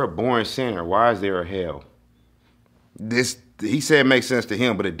if you're a born sinner, why is there a hell? He said it makes sense to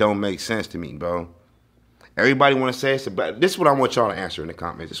him, but it don't make sense to me, bro. Everybody want to say it's about. This is what I want y'all to answer in the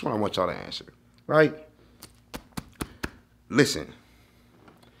comments. This is what I want y'all to answer, right? Listen,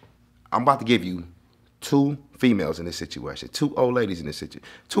 I'm about to give you two females in this situation, two old ladies in this situation,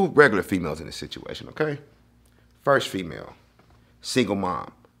 two regular females in this situation, okay? First female, single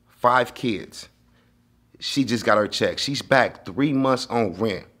mom, 5 kids. She just got her check. She's back 3 months on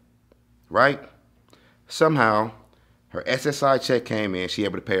rent, right? Somehow, her SSI check came in. She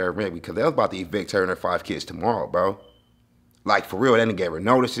able to pay her rent because they was about to evict her and her 5 kids tomorrow, bro. Like, for real, they didn't give her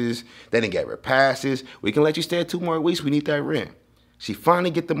notices. They didn't give her passes. We can let you stay 2 more weeks. We need that rent. She finally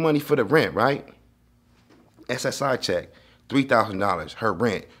get the money for the rent, right? SSI check, $3,000. Her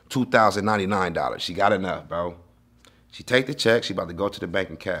rent, $2,099. She got enough, bro. She take the check. She about to go to the bank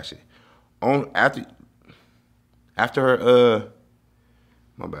and cash it. After her,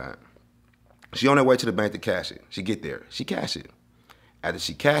 my bad. She on her way to the bank to cash it. She get there. She cash it. After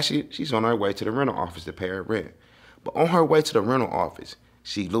she cash it, she's on her way to the rental office to pay her rent. But on her way to the rental office,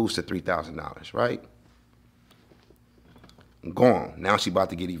 she lose the $3,000, right? Gone. Now she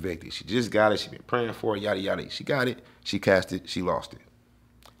about to get evicted. She just got it. She been praying for it, yada, yada. She got it. She cast it. She lost it.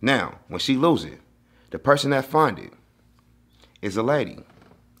 Now, when she lose it, the person that find it is a lady,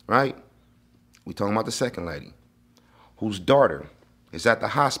 right? We talking about the second lady, whose daughter is at the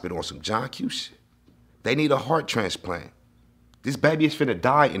hospital on some John Q shit. They need a heart transplant. This baby is finna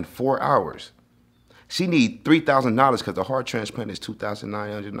die in 4 hours. She need $3,000 because the heart transplant is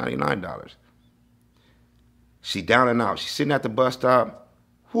 $2,999. She down and out. She's sitting at the bus stop.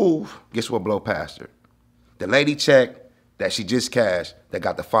 Whoo, guess what blow past her? The lady check that she just cashed that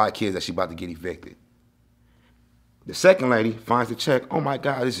got the 5 kids that she about to get evicted. The second lady finds the check. Oh my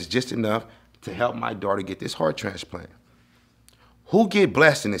God, this is just enough to help my daughter get this heart transplant. Who get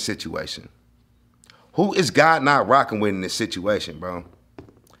blessed in this situation? Who is God not rocking with in this situation, bro?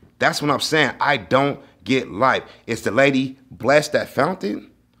 That's what I'm saying. I don't get life. Is the lady blessed that found it?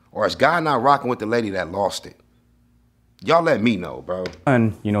 Or is God not rocking with the lady that lost it? Y'all let me know, bro.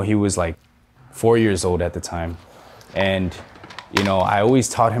 And, you know, he was like 4 years old at the time. And, you know, I always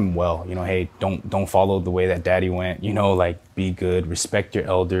taught him well, you know, hey, don't follow the way that daddy went, you know, like be good, respect your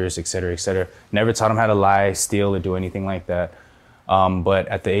elders, et cetera, et cetera. Never taught him how to lie, steal, or do anything like that. But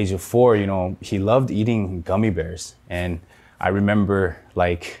at the age of 4, you know, he loved eating gummy bears. And I remember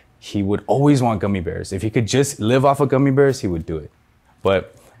like he would always want gummy bears. If he could just live off of gummy bears, he would do it.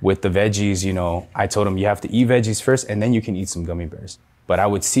 But with the veggies, you know, I told him you have to eat veggies first and then you can eat some gummy bears. But I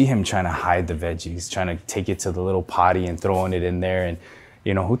would see him trying to hide the veggies, trying to take it to the little potty and throwing it in there. And,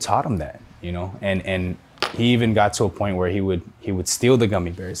 you know, who taught him that, you know? And he even got to a point where he would steal the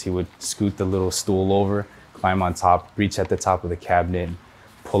gummy bears. He would scoot the little stool over, climb on top, reach at the top of the cabinet,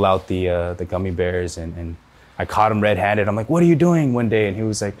 pull out the gummy bears. And I caught him red-handed. I'm like, what are you doing one day? And he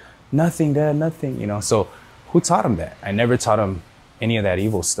was like, nothing, Dad, nothing, you know? So who taught him that? I never taught him any of that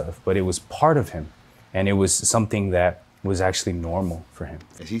evil stuff, but it was part of him. And it was something that was actually normal for him.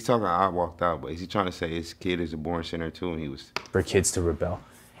 Is he talking, I walked out, but is he trying to say his kid is a born sinner too and he was... For kids to rebel.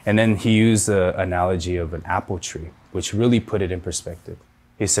 And then he used the analogy of an apple tree, which really put it in perspective.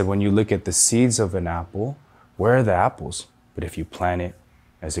 He said, when you look at the seeds of an apple, where are the apples? But if you plant it,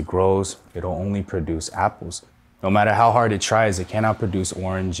 as it grows, it'll only produce apples. No matter how hard it tries, it cannot produce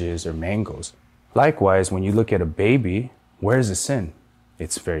oranges or mangoes. Likewise, when you look at a baby, where's the sin?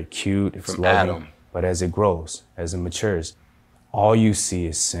 It's very cute, it's From loving, Adam. but as it grows, as it matures, all you see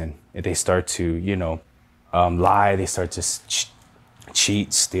is sin. They start to, you know, lie, they start to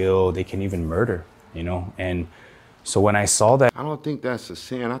cheat, steal, they can even murder, you know? And so when I saw that... I don't think that's a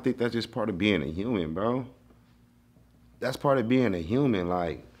sin. I think that's just part of being a human, bro. That's part of being a human.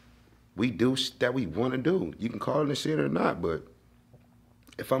 Like, we do that we want to do. You can call it a sin or not, but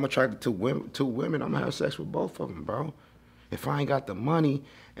if I'm attracted to women, I'm gonna have sex with both of them, bro. If I ain't got the money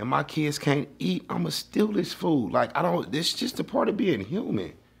and my kids can't eat, I'ma steal this food. Like, this is just a part of being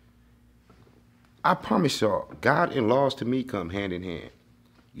human. I promise y'all, God and laws to me come hand in hand.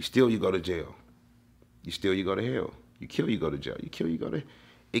 You steal, you go to jail. You steal, you go to hell. You kill, you go to jail. You kill, you go to...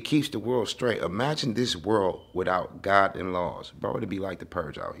 It keeps the world straight. Imagine this world without God and laws. Bro, it'd be like the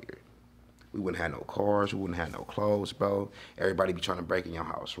purge out here. We wouldn't have no cars. We wouldn't have no clothes, bro. Everybody be trying to break in your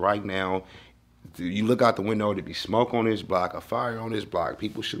house. Right now, you look out the window, there'd be smoke on this block, a fire on this block,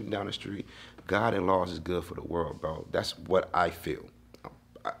 people shooting down the street. God and laws is good for the world, bro. That's what I feel.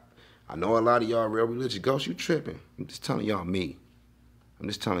 I know a lot of y'all real religious ghosts, you tripping. I'm just telling y'all me. I'm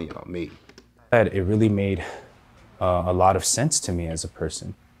just telling y'all me. It really made a lot of sense to me as a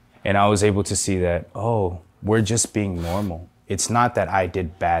person. And I was able to see that, oh, we're just being normal. It's not that I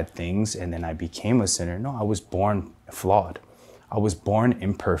did bad things and then I became a sinner. No, I was born flawed. I was born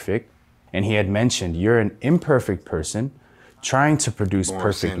imperfect. And he had mentioned, you're an imperfect person trying to produce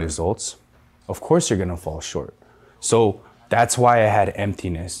perfect results. Of course you're gonna fall short. So that's why I had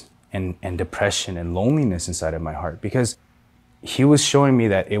emptiness and depression and loneliness inside of my heart, because he was showing me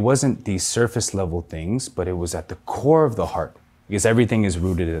that it wasn't these surface level things, but it was at the core of the heart, because everything is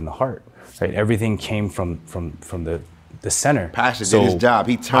rooted in the heart, right? Everything came from the center. Pastor did his job.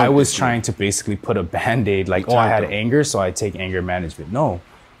 He turned I was trying to basically put a Band-Aid, like, oh, I had anger, so I take anger management. No,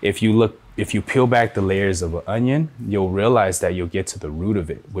 if you peel back the layers of an onion, you'll realize that you'll get to the root of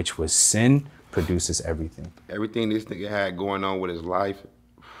it, which was sin produces everything. Everything this nigga had going on with his life,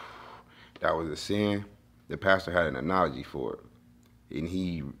 that was a sin. The pastor had an analogy for it. And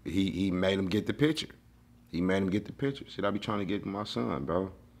he made him get the picture. He made him get the picture. Said, I be trying to get my son,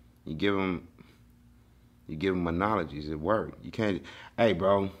 bro. You give him analogies, it work. You can't, hey,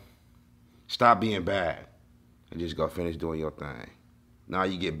 bro, stop being bad and just go finish doing your thing. Now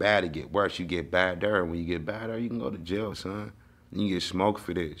you get bad, it get worse. You get badder. When you get badder, you can go to jail, son. You can get smoked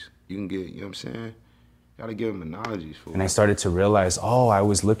for this. You can get, you know what I'm saying? Gotta give him analogies for And I it. started to realize, oh, I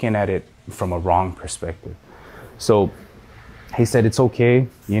was looking at it from a wrong perspective. So he said, it's okay,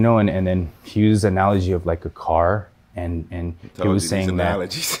 you know, and then he used the analogy of like a car. And he Told was you these saying that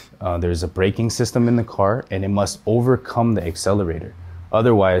analogies. there's a braking system in the car and it must overcome the accelerator.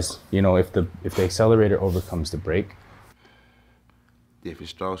 Otherwise, you know, if the accelerator overcomes the brake. Different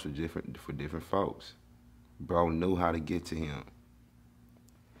strokes for different folks. Bro knew how to get to him.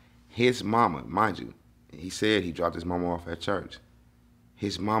 His mama, mind you, he said he dropped his mama off at church.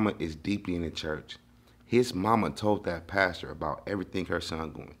 His mama is deeply in the church. His mama told that pastor about everything her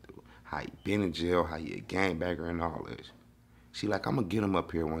son going through. How he been in jail, how he a gangbanger and all this. She like, I'm gonna get him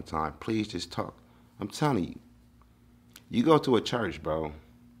up here one time. Please just talk. I'm telling you. You go to a church, bro.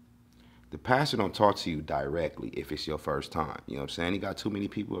 The pastor don't talk to you directly if it's your first time. You know what I'm saying? He got too many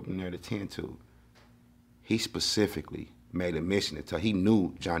people up in there to tend to. He specifically made a mission to tell. He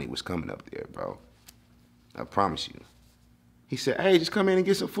knew Johnny was coming up there, bro. I promise you. He said, hey, just come in and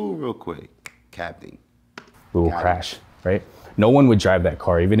get some food real quick. Captain. We will crash, right? No one would drive that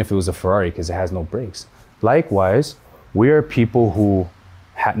car, even if it was a Ferrari, because it has no brakes. Likewise, we are people who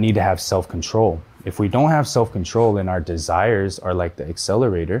need to have self-control. If we don't have self-control and our desires are like the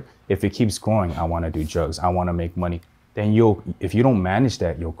accelerator, if it keeps going, I want to do drugs, I want to make money, then if you don't manage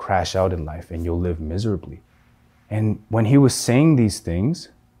that, you'll crash out in life and you'll live miserably. And when he was saying these things,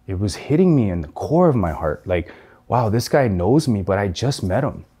 it was hitting me in the core of my heart. Like, wow, this guy knows me, but I just met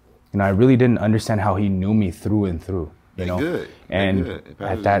him. And I really didn't understand how he knew me through and through. You know? Good. And good.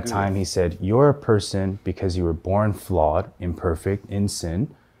 at that time, he said, you're a person because you were born flawed, imperfect, in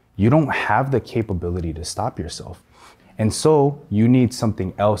sin. You don't have the capability to stop yourself. And so you need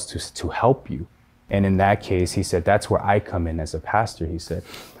something else to help you. And in that case, he said, that's where I come in as a pastor. He said,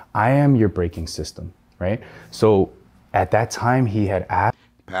 I am your braking system, right? So at that time, he had asked.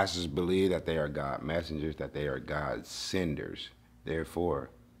 Pastors believe that they are God messengers, that they are God's senders. Therefore,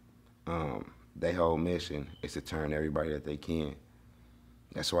 their whole mission is to turn everybody that they can.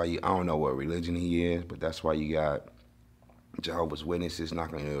 That's why I don't know what religion he is, but that's why you got Jehovah's Witnesses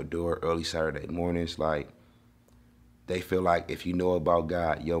knocking on your door early Saturday mornings. Like, they feel like if you know about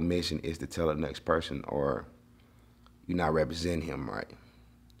God, your mission is to tell the next person, or you're not representing him right.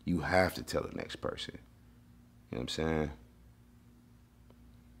 You have to tell the next person. You know what I'm saying?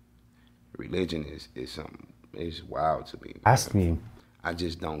 Religion is something, it's wild to me. Asked me. I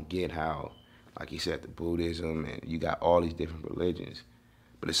just don't get how, like you said, the Buddhism, and you got all these different religions,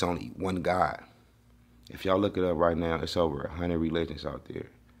 but it's only one God. If y'all look it up right now, it's over 100 religions out there,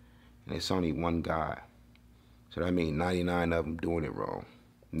 and it's only one God. So that means 99 of them doing it wrong.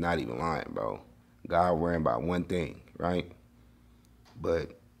 Not even lying, bro. God worrying about one thing, right?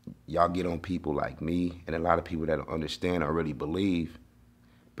 But y'all get on people like me and a lot of people that don't understand or really believe,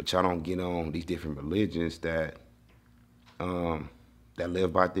 but y'all don't get on these different religions that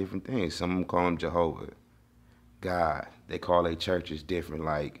live by different things. Some of them call them Jehovah, God. They call their churches different,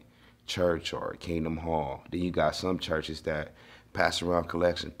 like church or Kingdom Hall. Then you got some churches that pass around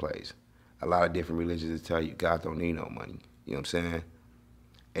collection plates. A lot of different religions that tell you God don't need no money. You know what I'm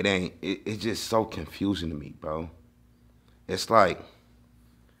saying? It's just so confusing to me, bro. It's like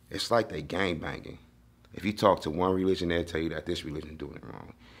they gang banging. If you talk to one religion, they'll tell you that this religion doing it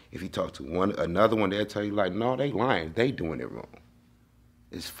wrong. If you talk to another one, they'll tell you like, no, they lying, they doing it wrong.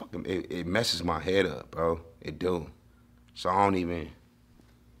 It's fucking, it messes my head up, bro. It do. So I don't even,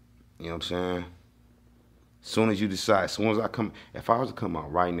 you know what I'm saying? As soon as you decide, as soon as I come, if I was to come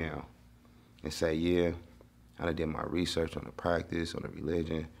out right now and say, yeah, I done did my research on the practice, on the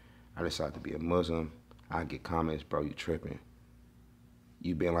religion, I decided to be a Muslim, I get comments, bro, you tripping.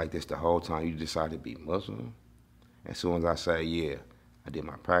 You been like this the whole time, you decided to be Muslim? As soon as I say, yeah, I did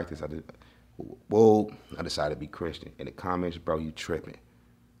my practice, I decided to be Christian. In the comments, bro, you tripping.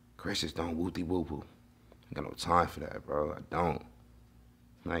 Christians don't whoopty-whoop-whoop. I got no time for that, bro. I don't.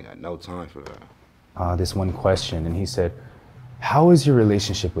 I ain't got no time for that. This one question, and he said, how is your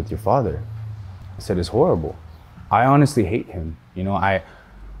relationship with your father? I said, it's horrible. I honestly hate him. You know,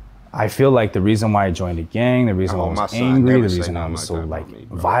 I feel like the reason why I joined a gang, the reason why I was angry, the reason I was so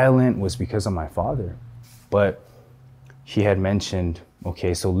violent was because of my father. But he had mentioned,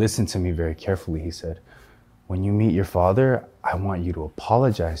 okay, so listen to me very carefully. He said, when you meet your father, I want you to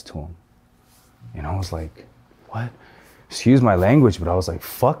apologize to him. And I was like, what? Excuse my language, but I was like,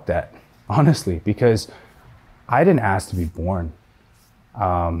 fuck that, honestly, because I didn't ask to be born.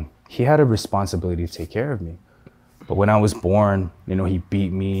 He had a responsibility to take care of me. But when I was born, you know, he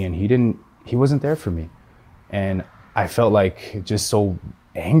beat me and he wasn't there for me. And I felt like just so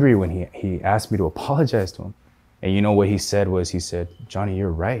angry when he asked me to apologize to him. And you know what he said was, he said, Johnny, you're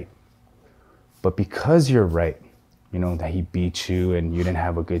right. But because you're right, you know, that he beat you and you didn't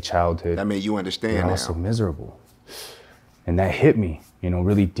have a good childhood. I mean, you understand You're now. also miserable. And that hit me, you know,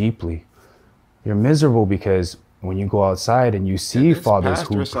 really deeply. You're miserable because when you go outside and you see fathers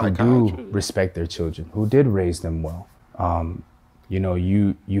who do respect their children, who did raise them well, you know,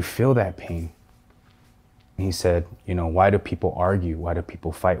 you feel that pain. He said, you know, why do people argue? Why do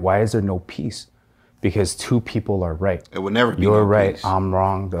people fight? Why is there no peace? Because two people are right. It will never be You're no right, peace. I'm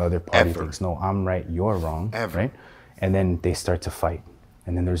wrong. The other party Ever. thinks, no, I'm right, you're wrong. Ever. Right? And then they start to fight.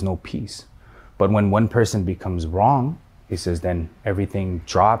 And then there's no peace. But when one person becomes wrong, he says, then everything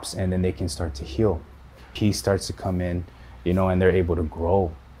drops and then they can start to heal. Peace starts to come in, you know, and they're able to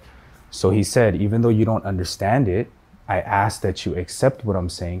grow. So he said, even though you don't understand it, I ask that you accept what I'm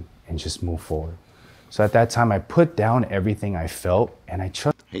saying and just move forward. So at that time, I put down everything I felt and I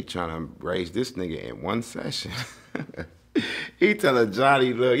trust. He trying to raise this nigga in one session. He telling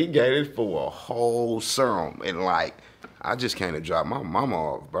Johnny, look, he gave this for a whole serum. And like, I just came to drop my mama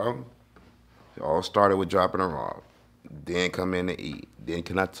off, bro. It all started with dropping her off. Then come in to eat. Then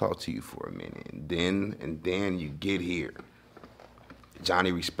can I talk to you for a minute? And then you get here.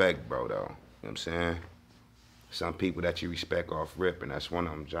 Johnny respect, bro, though. You know what I'm saying? Some people that you respect off rip, and that's one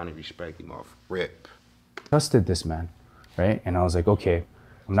of them. Johnny respect him off rip. Trusted this man, right? And I was like, okay,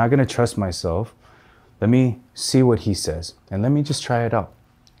 I'm not gonna trust myself. Let me see what he says and let me just try it out.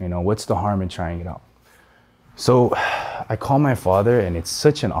 You know, what's the harm in trying it out? So I call my father and it's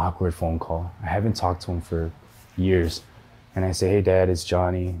such an awkward phone call. I haven't talked to him for years. And I say, hey dad, it's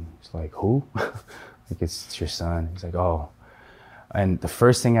Johnny. He's like, who? Like, it's your son. He's like, oh. And the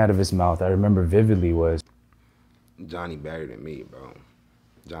first thing out of his mouth, I remember vividly, was, Johnny better than me, bro.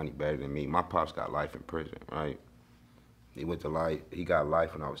 Johnny better than me. My pops got life in prison, right? He went to life. He got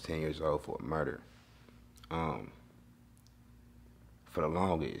life when I was 10 years old for a murder. For the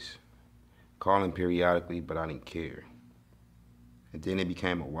longest, calling periodically, but I didn't care. And then it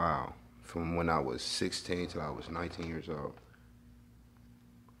became a while, from when I was 16 till I was 19 years old.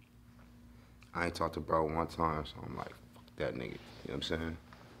 I ain't talked to bro one time, so I'm like, fuck that nigga. You know what I'm saying?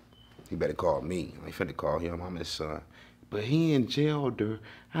 He better call me. I ain't finna call him. I'm his son. But he in jail, dude.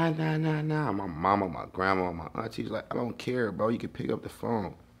 Nah. My mama, my grandma, my aunties like, I don't care, bro. You can pick up the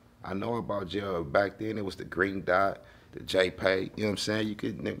phone. I know about jail. Back then, it was the green dot, the JPay. You know what I'm saying? You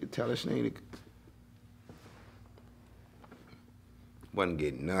could tell this nigga. Wasn't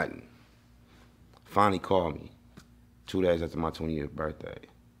getting nothing. Finally called me 2 days after my 20th birthday.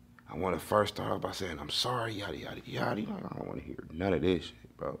 I want to first start off by saying, I'm sorry, yada, yada, yada. I don't want to hear none of this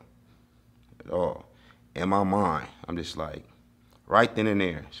shit, bro. At all. In my mind, I'm just like, right then and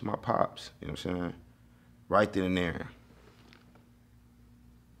there. It's my pops, you know what I'm saying? Right then and there.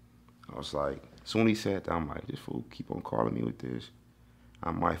 I was like, as soon as he said that, I'm like, this fool keep on calling me with this.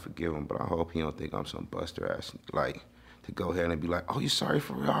 I might forgive him, but I hope he don't think I'm some buster ass, like, to go ahead and be like, oh, you sorry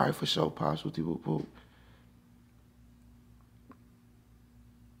for real? All right, for sure, pops, with you,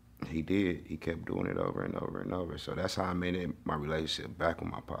 He did. He kept doing it over and over and over. So that's how I made it, my relationship back with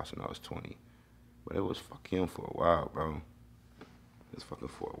my pops when I was 20. But it was fuck him for a while, bro. It was fucking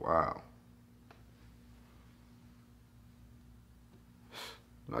for a while.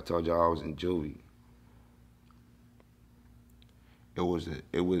 When I told y'all I was in juvie, it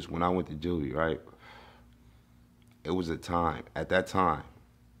was when I went to juvie, right? It was a time, at that time,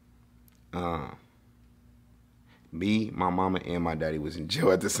 me, my mama, and my daddy was in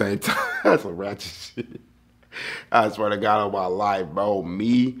jail at the same time. That's some ratchet shit. I swear to God on my life, bro.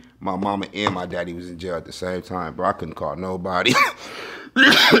 Me, my mama, and my daddy was in jail at the same time, bro. I couldn't call nobody.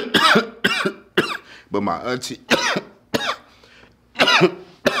 But my auntie,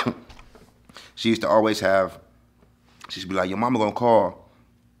 she used to always have, she used to be like, your mama gonna call.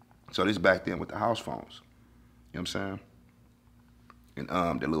 So this back then with the house phones. You know what I'm saying?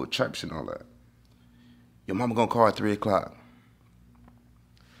 And the little chirps and all that. Your mama gonna call at 3 o'clock.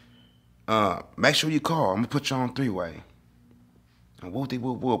 Make sure you call. I'm gonna put you on three-way. And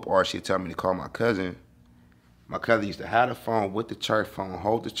whoop-de-whoop-whoop. Or she'd tell me to call my cousin. My cousin used to have the phone with the church phone,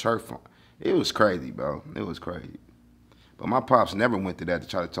 hold the church phone. It was crazy, bro. It was crazy. But my pops never went to that to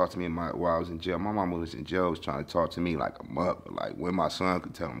try to talk to me while I was in jail. My mama was in jail, was trying to talk to me like a mother. Like when my son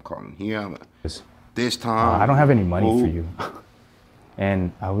could tell him calling him. This time. I don't have any money for you.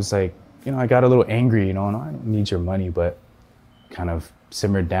 And I was like, you know, I got a little angry, you know, and I don't need your money, but kind of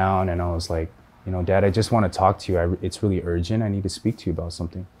simmered down. And I was like, you know, Dad, I just want to talk to you. It's really urgent. I need to speak to you about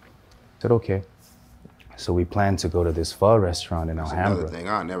something. I said, okay. So we planned to go to this pho restaurant in Alhambra. Another thing,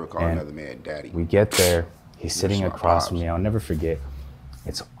 I'll never call another man daddy. We get there. He's sitting across from me. I'll never forget.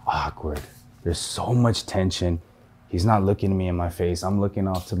 It's awkward. There's so much tension. He's not looking me in my face. I'm looking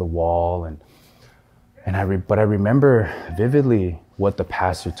off to the wall, and But I remember vividly what the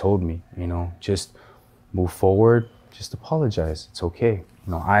pastor told me, just move forward, just apologize. It's okay.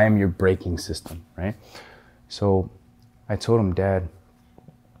 I am your braking system, right? So I told him, Dad,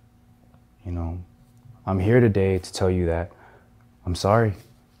 I'm here today to tell you that I'm sorry.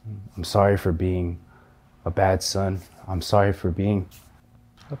 I'm sorry for being a bad son. I'm sorry for being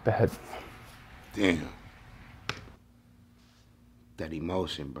a bad... Damn. That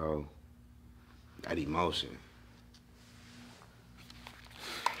emotion, bro. That emotion.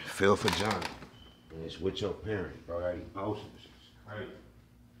 Feel for Johnny. And it's with your parent, bro. That emotion is crazy.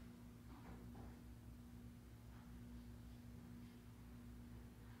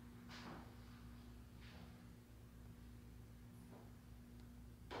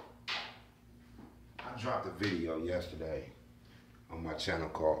 I dropped a video yesterday on my channel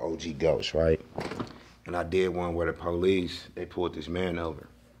called OG Ghost, right? And I did one where the police, they pulled this man over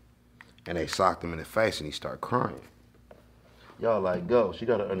and they socked him in the face and he started crying. Y'all like, Ghost, you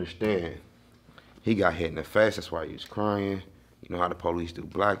gotta understand, he got hit in the face, that's why he was crying. You know how the police do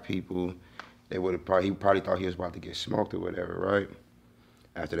black people. He probably thought he was about to get smoked or whatever, right?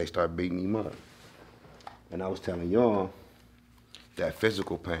 After they started beating him up. And I was telling y'all that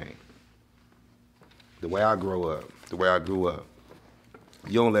physical pain, the way I grew up,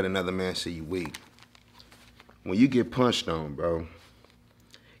 you don't let another man see you weak. When you get punched on, bro,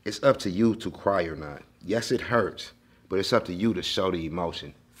 it's up to you to cry or not. Yes, it hurts, but it's up to you to show the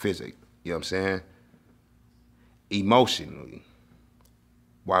emotion, physically. You know what I'm saying? Emotionally.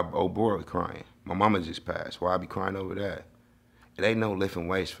 Why old boy was crying? My mama just passed. Why I be crying over that? It ain't no lifting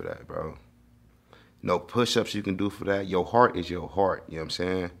weights for that, bro. No push-ups you can do for that. Your heart is your heart, you know what I'm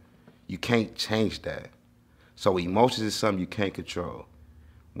saying? You can't change that. So emotions is something you can't control.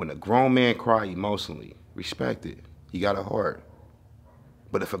 When a grown man cry emotionally, respect it. He got a heart.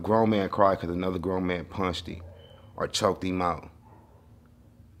 But if a grown man cry because another grown man punched him or choked him out,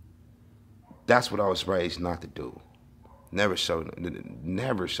 that's what I was raised not to do. Never show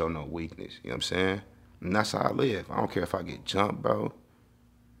no weakness, you know what I'm saying? And that's how I live. I don't care if I get jumped, bro,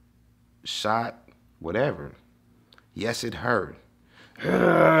 shot, whatever. Yes, it hurt.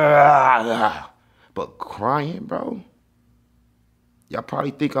 But crying, bro, y'all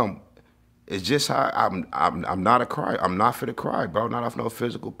probably think it's just how I'm not a cry. I'm not for to cry, bro. Not off no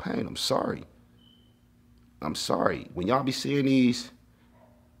physical pain. I'm sorry. I'm sorry. When y'all be seeing these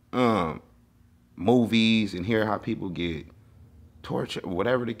movies and hear how people get tortured,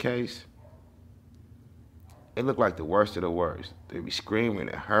 whatever the case, it look like the worst of the worst. They be screaming,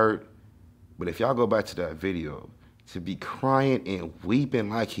 it hurt. But if y'all go back to that video, to be crying and weeping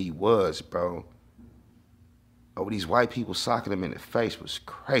like he was, bro, over these white people socking him in the face was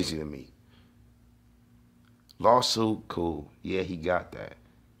crazy to me. Lawsuit, cool. Yeah, he got that.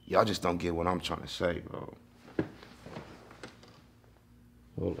 Y'all just don't get what I'm trying to say, bro.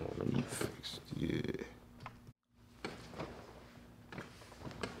 Hold on, let me fix it.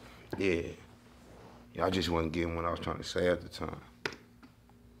 Yeah. Y'all just wasn't getting what I was trying to say at the time.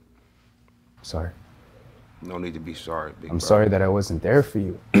 Sorry. No need to be sorry, big I'm bro. sorry that I wasn't there for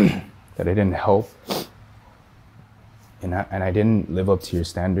you, that I didn't help, and I didn't live up to your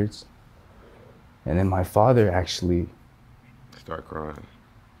standards. And then my father actually... Start crying.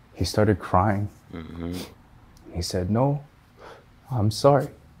 He started crying. Mm-hmm. He said, no, I'm sorry.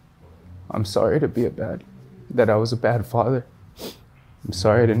 I'm sorry that I was a bad father. I'm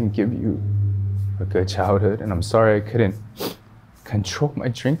sorry I didn't give you a good childhood, and I'm sorry I couldn't control my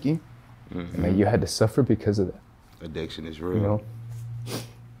drinking, and that you had to suffer because of that. Addiction is real. You know?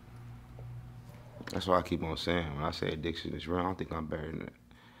 That's why I keep on saying, when I say addiction is real, I don't think I'm better than it.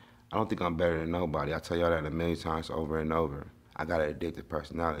 I don't think I'm better than nobody. I tell y'all that a million times over and over. I got an addictive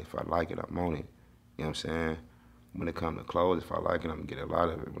personality. If I like it, I'm on it. You know what I'm saying? When it comes to clothes, if I like it, I'm going to get a lot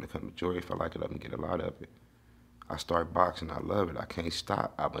of it. When it comes to jewelry, if I like it, I'm going to get a lot of it. I start boxing. I love it. I can't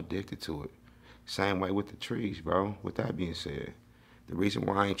stop. I'm addicted to it. Same way with the trees, bro. With that being said, the reason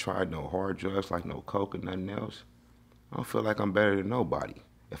why I ain't tried no hard drugs like no coke or nothing else, I don't feel like I'm better than nobody.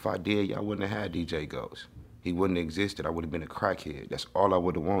 If I did, y'all wouldn't have had DJ Ghost. He wouldn't have existed. I would have been a crackhead. That's all I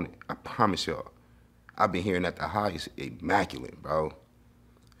would have wanted. I promise y'all. I've been hearing at the highest, immaculate, bro.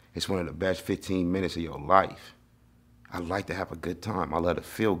 It's one of the best 15 minutes of your life. I like to have a good time. I love to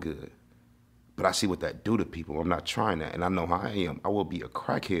feel good. But I see what that do to people. I'm not trying that. And I know how I am. I will be a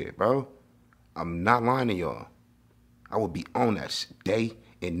crackhead, bro. I'm not lying to y'all. I will be on that day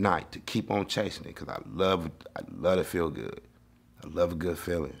and night to keep on chasing it because I love to feel good. I love a good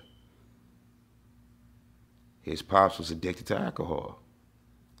feeling. His pops was addicted to alcohol.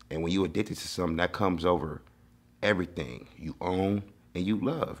 And when you're addicted to something, that comes over everything you own, and you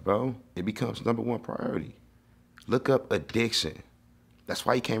love, bro, it becomes number one priority. Look up addiction. That's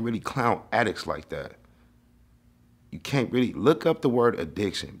why you can't really clown addicts like that. You can't really look up the word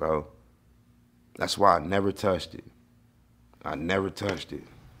addiction, bro. That's why I never touched it. I never touched it.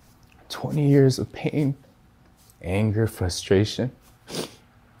 20 years of pain, anger, frustration.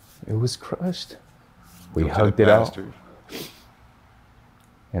 It was crushed. We hugged it out.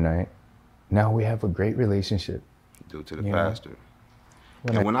 And now we have a great relationship. Due to the pastor.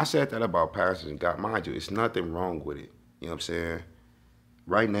 And when I said that about pastors and God, mind you, it's nothing wrong with it. You know what I'm saying?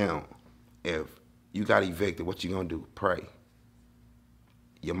 Right now, if you got evicted, what you gonna do? Pray.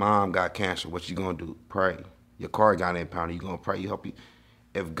 Your mom got cancer, what you gonna do? Pray. Your car got impounded, you gonna pray, you help you.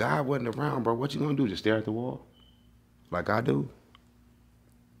 If God wasn't around, bro, what you gonna do? Just stare at the wall? Like I do?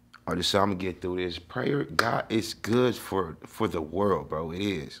 Or just say, I'm gonna get through this. Prayer, God, it's good for the world, bro. It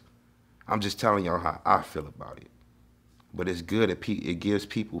is. I'm just telling y'all how I feel about it. But it's good. It gives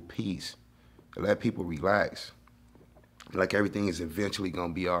people peace. It let people relax. Like everything is eventually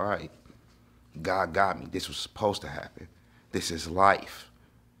gonna be all right. God got me. This was supposed to happen. This is life.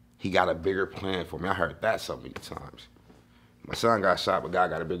 He got a bigger plan for me. I heard that so many times. My son got shot, but God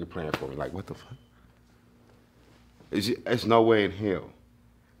got a bigger plan for me. Like, what the fuck? It's no way in hell.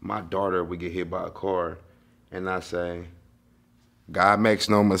 My daughter would get hit by a car, and I say, God makes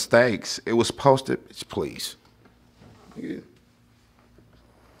no mistakes. It was supposed to, please. Yeah.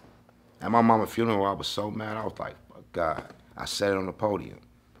 At my mama's funeral, I was so mad. I was like, fuck God. I said it on the podium,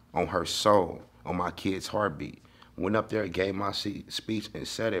 on her soul, on my kid's heartbeat. Went up there, gave my speech, and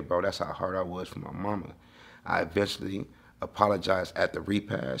said it, bro. That's how hard I was for my mama. I eventually apologized at the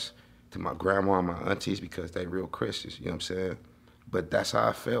repast to my grandma and my aunties because they real Christians, you know what I'm saying? But that's how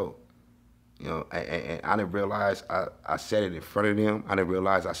I felt. You know, and I didn't realize I said it in front of them. I didn't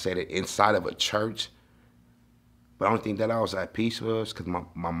realize I said it inside of a church. But the only thing that I was at peace was because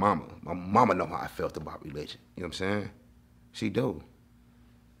my mama know how I felt about religion. You know what I'm saying? She do.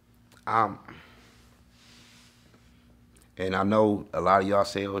 And I know a lot of y'all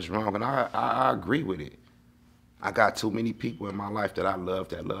say it was wrong, and I agree with it. I got too many people in my life that I love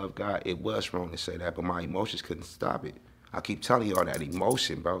that love God. It was wrong to say that, but my emotions couldn't stop it. I keep telling y'all that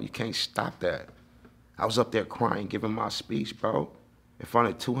emotion, bro. You can't stop that. I was up there crying, giving my speech, bro, in front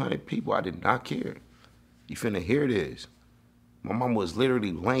of 200 people. I did not care. You finna hear this. My mom was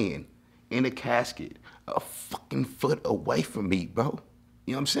literally laying in a casket a fucking foot away from me, bro.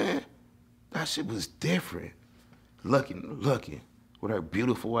 You know what I'm saying? That shit was different. Looking with her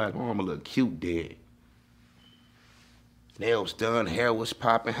beautiful ass. My mama look cute dead. Nails done, hair was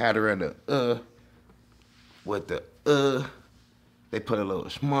popping, had her in the with the they put a little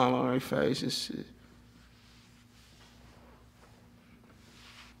smile on her face and shit.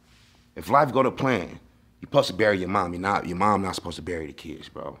 If life go to plan, you're supposed to bury your mom. Your mom not supposed to bury the kids,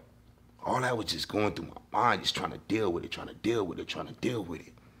 bro. All that was just going through my mind, just trying to deal with it, trying to deal with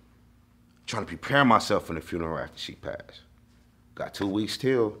it. Trying to prepare myself for the funeral after she passed. Got 2 weeks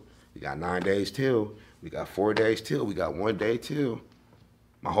till, we got 9 days till, we got 4 days till, we got 1 day till.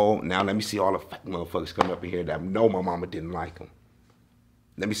 Now let me see all the fat motherfuckers coming up in here that know my mama didn't like them.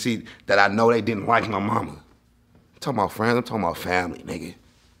 Let me see that I know they didn't like my mama. I'm talking about friends, I'm talking about family, nigga.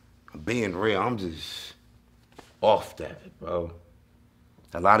 I'm being real, I'm just off that, bro.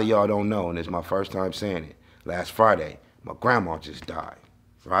 A lot of y'all don't know, and it's my first time saying it. Last Friday, my grandma just died,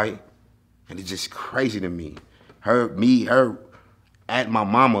 right? And it's just crazy to me. Her at my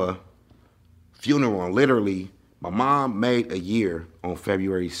mama funeral, literally, my mom made a year on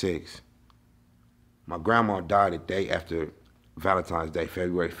February 6th. My grandma died a day after Valentine's Day,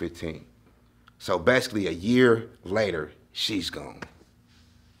 February 15th. So basically a year later, she's gone.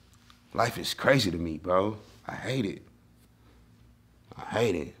 Life is crazy to me, bro. I hate it.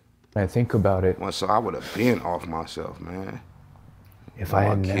 I think about it. So I would have been off myself, man. If I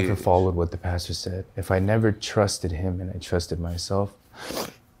had never followed what the pastor said, if I never trusted him and I trusted myself,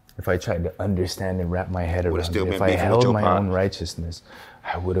 if I tried to understand and wrap my head around it, if I held my own righteousness,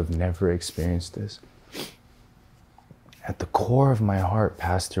 I would have never experienced this. At the core of my heart,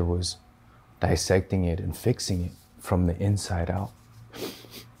 Pastor was dissecting it and fixing it from the inside out.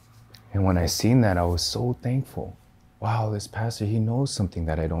 And when I seen that, I was so thankful. Wow, this pastor, he knows something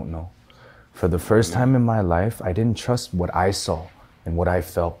that I don't know. For the first time in my life, I didn't trust what I saw and what I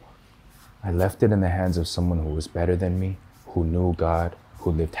felt. I left it in the hands of someone who was better than me, who knew God,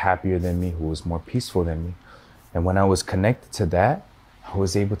 who lived happier than me, who was more peaceful than me. And when I was connected to that, I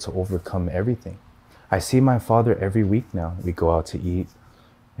was able to overcome everything. I see my father every week now. We go out to eat,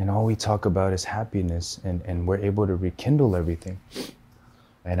 and all we talk about is happiness, and we're able to rekindle everything.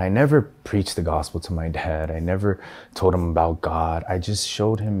 And I never preached the gospel to my dad. I never told him about God. I just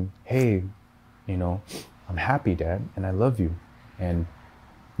showed him, hey, you know, I'm happy, Dad, and I love you. And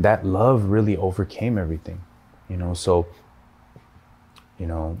that love really overcame everything, you know. So, you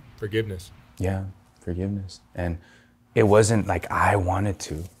know, Forgiveness. yeah, forgiveness. And it wasn't like I wanted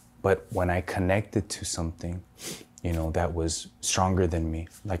to, but when I connected to something, you know, that was stronger than me,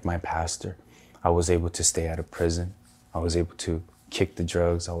 like my pastor, I was able to stay out of prison. I was able to kick the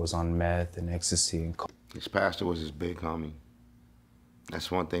drugs. I was on meth and ecstasy and His pastor was his big homie.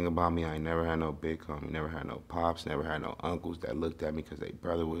 That's one thing about me. I ain't never had no big homie, never had no pops, never had no uncles that looked at me because their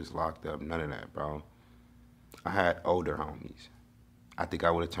brother was locked up. None of that, bro. I had older homies. I think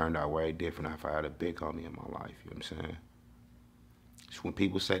I would have turned out way different if I had a big homie in my life. You know what I'm saying? So when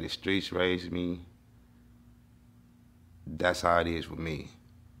people say the streets raised me, that's how it is with me.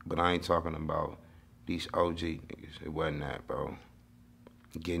 But I ain't talking about these OG niggas. It wasn't that, bro.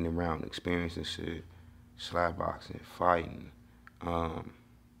 Getting around, experiencing shit, slapboxing, fighting,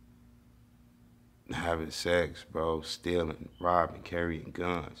 having sex, bro, stealing, robbing, carrying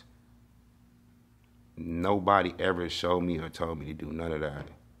guns. Nobody ever showed me or told me to do none of that.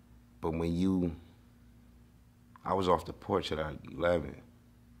 But I was off the porch at like 11.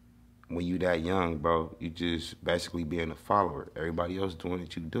 When you that young, bro, you just basically being a follower. Everybody else doing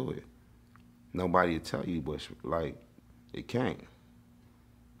it, you do it. Nobody will tell you what's like, it can't.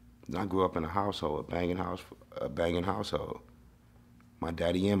 I grew up in a banging household. My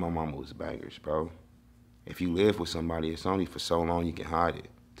daddy and my mama was bangers, bro. If you live with somebody, it's only for so long you can hide it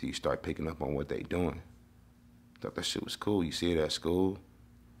till you start picking up on what they doing. Thought that shit was cool. You see it at school.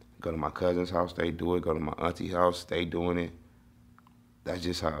 Go to my cousin's house, they do it. Go to my auntie's house, they doing it. That's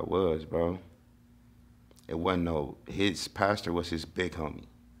just how it was, bro. It wasn't his pastor was his big homie.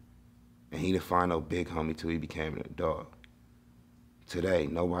 And he didn't find no big homie till he became an adult. Today,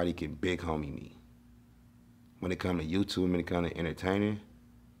 nobody can big homie me. When it comes to YouTube, when it comes to entertaining,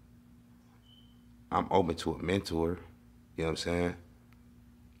 I'm open to a mentor, you know what I'm saying?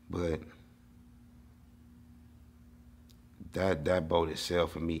 But that boat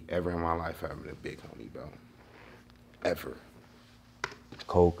itself for me ever in my life having a big homie, bro. Ever.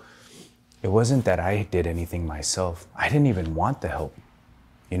 coke. It wasn't that I did anything myself. I didn't even want the help.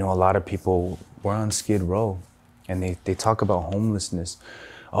 You know, a lot of people were on Skid Row and they talk about homelessness.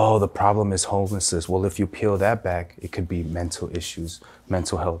 Oh, the problem is homelessness. Well, if you peel that back, it could be mental issues,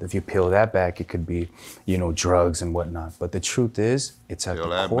 mental health. If you peel that back, it could be, you know, drugs and whatnot. But the truth is, it's at the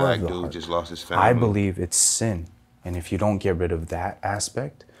core of the heart. Just lost his family. I believe it's sin. And if you don't get rid of that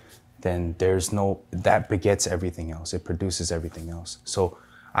aspect, then that begets everything else. It produces everything else. So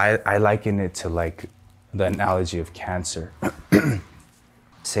I liken it to like the analogy of cancer.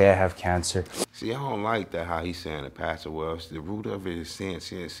 Say I have cancer. See, I don't like that how he's saying the pastor was. The root of it is sin,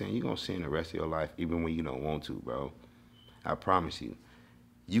 sin, sin. You're going to sin the rest of your life even when you don't want to, bro. I promise you.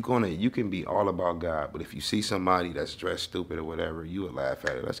 You can be all about God, but if you see somebody that's dressed stupid or whatever, you would laugh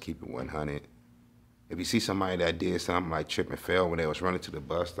at it. Let's keep it 100. If you see somebody that did something like trip and fell when they was running to the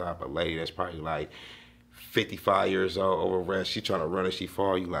bus stop, a lady that's probably like 55 years old, overrest, she trying to run and she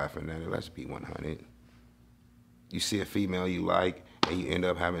fall, you laughing at it. Let's be 100. You see a female you like and you end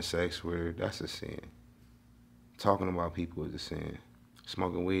up having sex with her, that's a sin. Talking about people is a sin.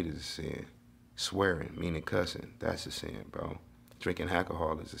 Smoking weed is a sin. Swearing, meaning cussing, that's a sin, bro. Drinking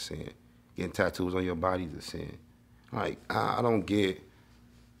alcohol is a sin. Getting tattoos on your body is a sin. Like, I don't get,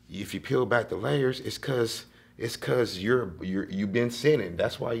 if you peel back the layers, it's cause you've been sinning.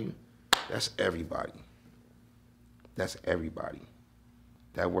 That's everybody. That's everybody.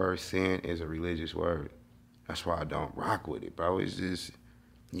 That word sin is a religious word. That's why I don't rock with it, bro. It's just,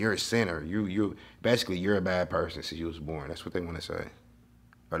 you're a sinner. Basically, you're a bad person since you was born. That's what they want to say.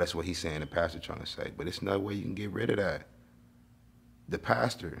 Or that's what he's saying, the pastor trying to say. But it's no way you can get rid of that. The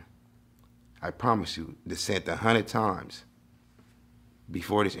pastor, I promise you, dissent 100 times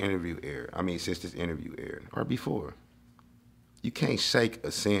before this interview aired. I mean, since this interview aired, or before. You can't shake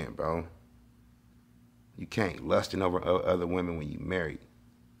a sin, bro. You can't. Lusting over other women when you married.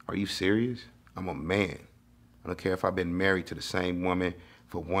 Are you serious? I'm a man. I don't care if I've been married to the same woman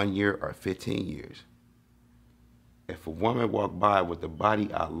for 1 year or 15 years. If a woman walk by with the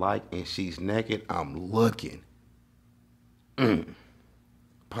body I like and she's naked, I'm looking.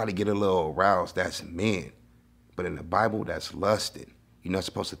 Probably get a little aroused. That's men. But in the Bible, that's lusting. You're not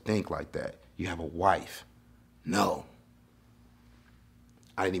supposed to think like that. You have a wife. No.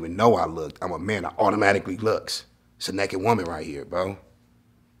 I didn't even know I looked. I'm a man. I automatically looks. It's a naked woman right here, bro.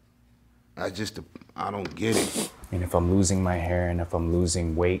 I don't get it. And if I'm losing my hair and if I'm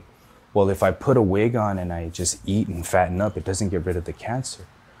losing weight, Well, if I put a wig on and I just eat and fatten up, it doesn't get rid of the cancer.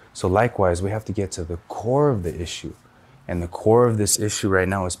 So likewise, we have to get to the core of the issue. And the core of this issue right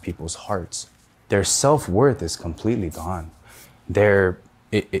now is people's hearts. Their self-worth is completely gone. When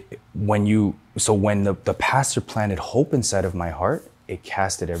the pastor planted hope inside of my heart, it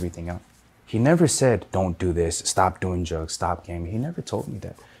casted everything out. He never said, don't do this, stop doing drugs, stop gaming. He never told me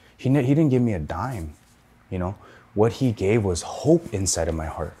that. He didn't give me a dime, you know. What he gave was hope inside of my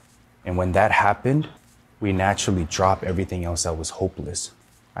heart. And when that happened, we naturally dropped everything else that was hopeless.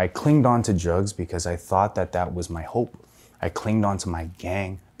 I clinged on to drugs because I thought that that was my hope. I clinged on to my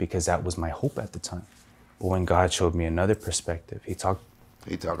gang because that was my hope at the time. But when God showed me another perspective, he talked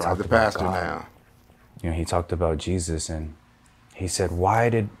about the pastor God. now. You know, he talked about Jesus, and he said, why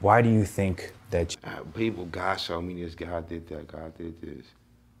do you think that People, God showed me this, God did that, God did this.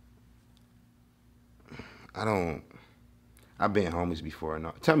 I've been homeless before.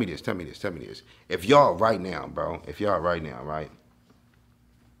 No, tell me this. If y'all right now, bro, right?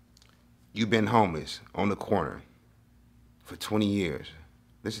 You've been homeless on the corner for 20 years.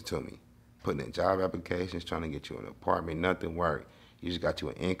 Listen to me. Putting in job applications, trying to get you an apartment, nothing worked. You just got you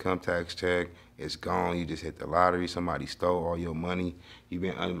an income tax check. It's gone. You just hit the lottery. Somebody stole all your money. You've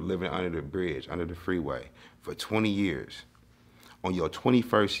been living under the bridge, under the freeway for 20 years. On your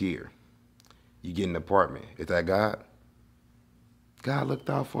 21st year, you get an apartment. Is that God? God looked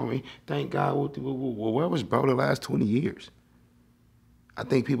out for me. Thank God. Well, where was bro the last 20 years? I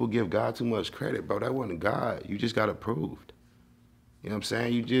think people give God too much credit, bro. That wasn't God. You just got approved. You know what I'm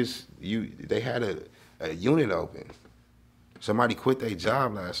saying? They had a unit open. Somebody quit their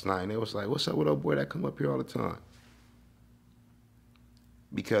job last night, and they was like, what's up with old boy that come up here all the time?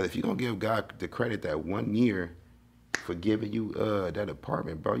 Because if you're going to give God the credit that 1 year for giving you that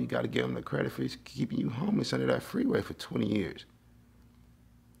apartment, bro, you got to give him the credit for keeping you homeless under that freeway for 20 years.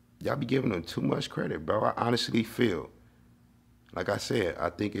 Y'all be giving him too much credit, bro. I honestly feel, like I said,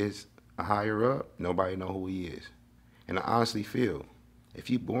 I think it's a higher up. Nobody know who he is. And I honestly feel, if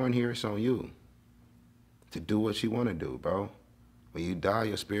you born here, it's on you to do what you want to do, bro. When you die,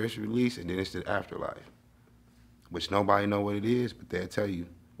 your spirit's released, and then it's the afterlife, which nobody know what it is, but they'll tell you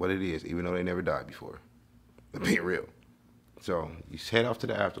what it is, even though they never died before. But being real. So you head off to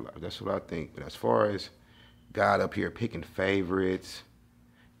the afterlife. That's what I think. But as far as God up here picking favorites,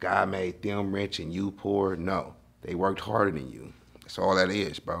 God made them rich and you poor, no. They worked harder than you. That's all that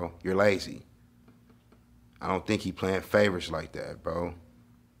is, bro. You're lazy. I don't think he playing favorites like that, bro.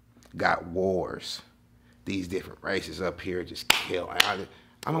 Got wars. These different races up here just kill.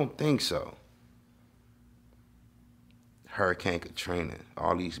 I don't think so. Hurricane Katrina,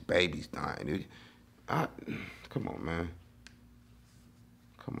 all these babies dying. Come on, man.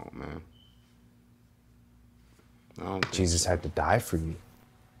 Jesus had to die for you?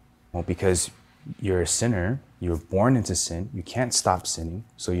 Well, because you're a sinner, you're born into sin, you can't stop sinning,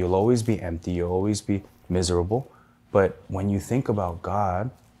 so you'll always be empty, you'll always be miserable. But when you think about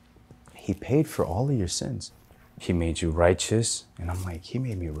God, he paid for all of your sins. He made you righteous, and I'm like, he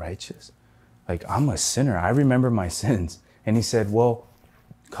made me righteous? Like, I'm a sinner, I remember my sins. And he said, well,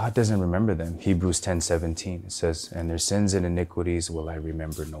 God doesn't remember them. Hebrews 10:17, it says, and their sins and iniquities will I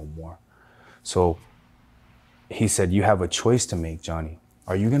remember no more. So he said, you have a choice to make, Johnny.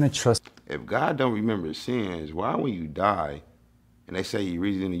 Are you going to trust? If God don't remember sins, why when you die, and they say the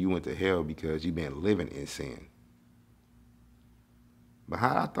reason you went to hell because you've been living in sin? But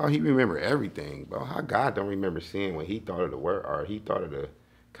how I thought he remembered everything, bro. How God don't remember sin when he thought of the word, or he thought of the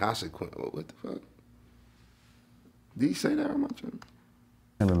consequence? What the fuck? Did he say that or am I trying?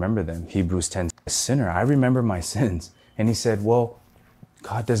 Remember them. Hebrews 10, sinner, I remember my sins. And he said, well,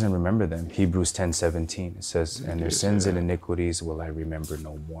 God doesn't remember them. Hebrews 10:17, it says, and their sins and iniquities will I remember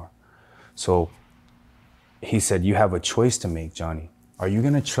no more. So he said, you have a choice to make, Johnny. Are you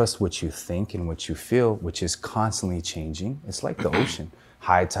going to trust what you think and what you feel, which is constantly changing? It's like the ocean,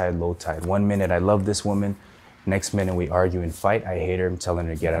 high tide, low tide. 1 minute I love this woman. Next minute we argue and fight. I hate her. I'm telling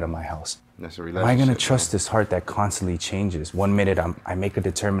her to get out of my house. That's a Am relationship. I going to trust this heart that constantly changes? 1 minute I make a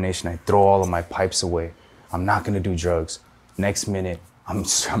determination. I throw all of my pipes away. I'm not going to do drugs. Next minute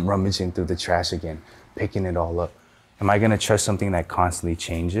I'm rummaging through the trash again, picking it all up. Am I going to trust something that constantly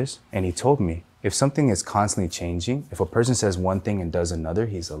changes? And he told me, if something is constantly changing, if a person says one thing and does another,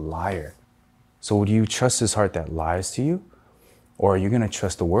 he's a liar. So would you trust his heart that lies to you? Or are you going to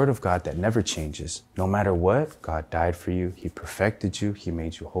trust the word of God that never changes? No matter what, God died for you. He perfected you. He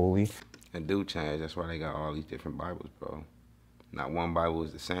made you holy. And do change. That's why they got all these different Bibles, bro. Not one Bible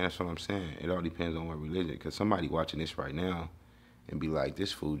is the same. That's what I'm saying. It all depends on what religion. Because somebody watching this right now and be like,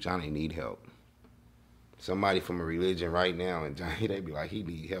 this fool Johnny need help. somebody from a religion right now, and Johnny, they be like, he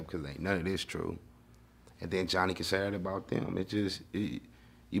need help because ain't none of this true. And then Johnny can say that about them.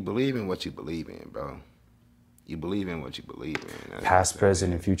 You believe in what you believe in, bro. You believe in what you believe in. Past,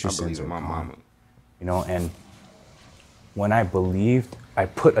 present, and future I believe sins in are my gone. mama. You know, and when I believed, I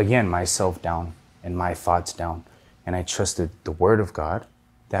put, again, myself down and my thoughts down, and I trusted the word of God,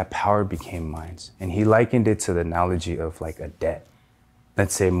 that power became mine. And he likened it to the analogy of like a debt.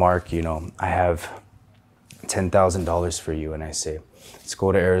 Let's say, Mark, you know, I have $10,000 for you, and I say, let's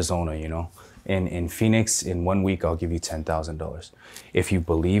go to Arizona, you know. In Phoenix, in 1 week, I'll give you $10,000. If you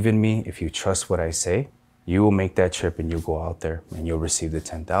believe in me, if you trust what I say, you will make that trip and you'll go out there and you'll receive the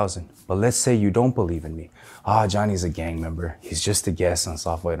 10,000. But let's say you don't believe in me. Johnny's a gang member. He's just a guest on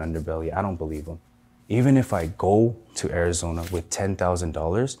Soft White Underbelly. I don't believe him. Even if I go to Arizona with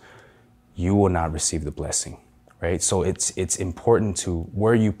 $10,000, you will not receive the blessing, right? So it's important to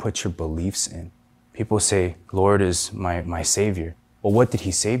where you put your beliefs in. People say, Lord is my savior. Well, what did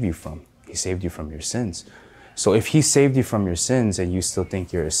he save you from? He saved you from your sins. So if he saved you from your sins and you still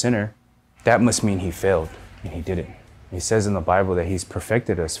think you're a sinner, that must mean he failed, and he didn't. He says in the Bible that he's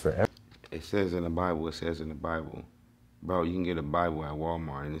perfected us forever. It says in the Bible, bro, you can get a Bible at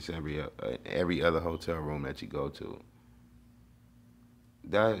Walmart, and it's every other hotel room that you go to.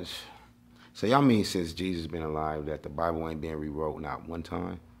 So y'all mean since Jesus been alive that the Bible ain't been rewrote not one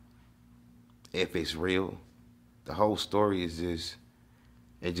time? If it's real, the whole story is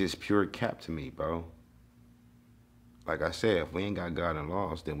just pure cap to me, bro. Like I said, if we ain't got God and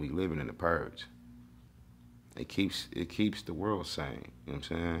laws, then we living in the purge. It keeps the world sane. You know what I'm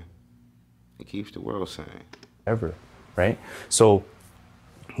saying? It keeps the world sane. Ever, right? So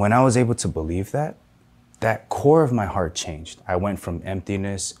when I was able to believe that core of my heart changed. I went from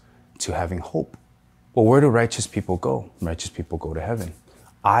emptiness to having hope. Well, where do righteous people go? Righteous people go to heaven.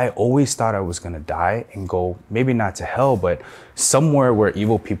 I always thought I was going to die and go, maybe not to hell, but somewhere where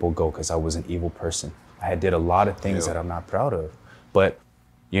evil people go, because I was an evil person. I did a lot of things that I'm not proud of. But,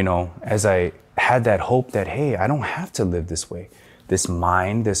 you know, as I had that hope that, hey, I don't have to live this way. This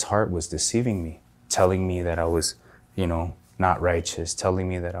mind, this heart was deceiving me, telling me that I was, you know, not righteous, telling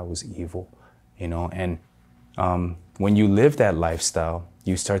me that I was evil, you know. And when you live that lifestyle,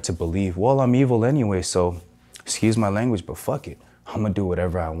 you start to believe, well, I'm evil anyway, so excuse my language, but fuck it. I'm gonna do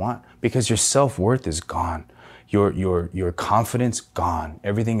whatever I want, because your self-worth is gone. Your confidence gone.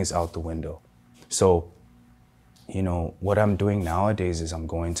 Everything is out the window. So, you know, what I'm doing nowadays is I'm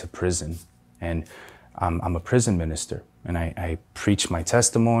going to prison, and I'm a prison minister, and I preach my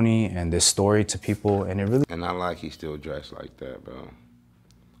testimony and this story to people, and it really... And I like he still dressed like that, bro.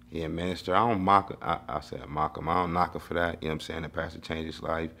 He a minister. I don't mock him. I said mock him. I don't knock him for that. You know what I'm saying? The pastor changed his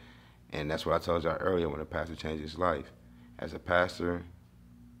life. And that's what I told y'all earlier when the pastor changed his life. As a pastor,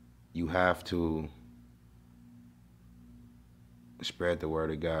 you have to spread the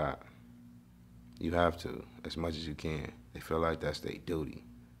word of God. You have to, as much as you can. They feel like that's their duty.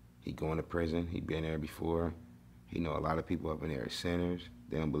 He going to prison. He been there before. He know a lot of people up in there are sinners.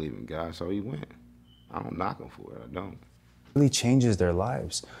 They don't believe in God, so he went. I don't knock him for it. I don't. Really changes their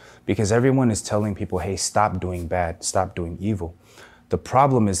lives, because everyone is telling people, hey, stop doing bad, stop doing evil. The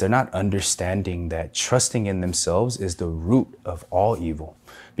problem is they're not understanding that trusting in themselves is the root of all evil,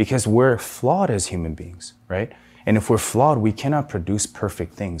 because we're flawed as human beings, right? And if we're flawed, we cannot produce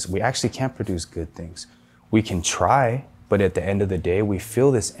perfect things. We actually can't produce good things. We can try, but at the end of the day, we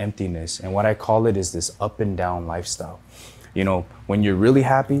feel this emptiness. And what I call it is this up and down lifestyle. You know, when you're really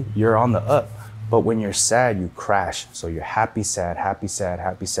happy, you're on the up. But when you're sad, you crash. So you're happy, sad, happy, sad,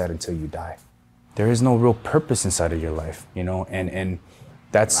 happy, sad until you die. There is no real purpose inside of your life, you know, and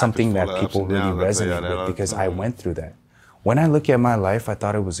that's something that people really resonate with, because I went through that. When I look at my life, I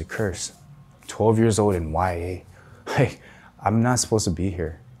thought it was a curse. 12 years old in YA. Like, I'm not supposed to be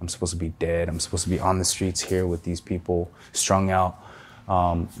here. I'm supposed to be dead. I'm supposed to be on the streets here with these people strung out.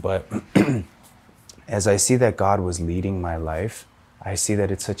 But as I see that God was leading my life, I see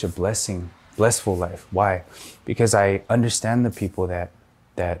that it's such a blissful life. Why? Because I understand the people that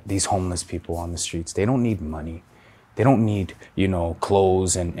these homeless people on the streets, they don't need money. They don't need, you know,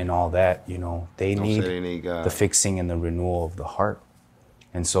 clothes and all that, you know. They need the fixing and the renewal of the heart.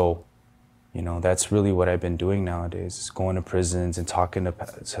 And so, you know, that's really what I've been doing nowadays, is going to prisons and talking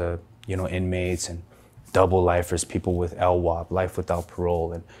to you know, inmates and double lifers, people with LWOP, life without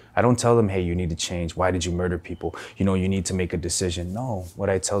parole. And I don't tell them, hey, you need to change. Why did you murder people? You know, you need to make a decision. No, what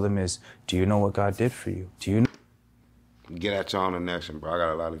I tell them is, do you know what God did for you? Do you know? Get at y'all on the next one, bro. I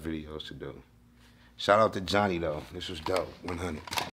got a lot of videos to do. Shout out to Johnny, though. This was dope. 100.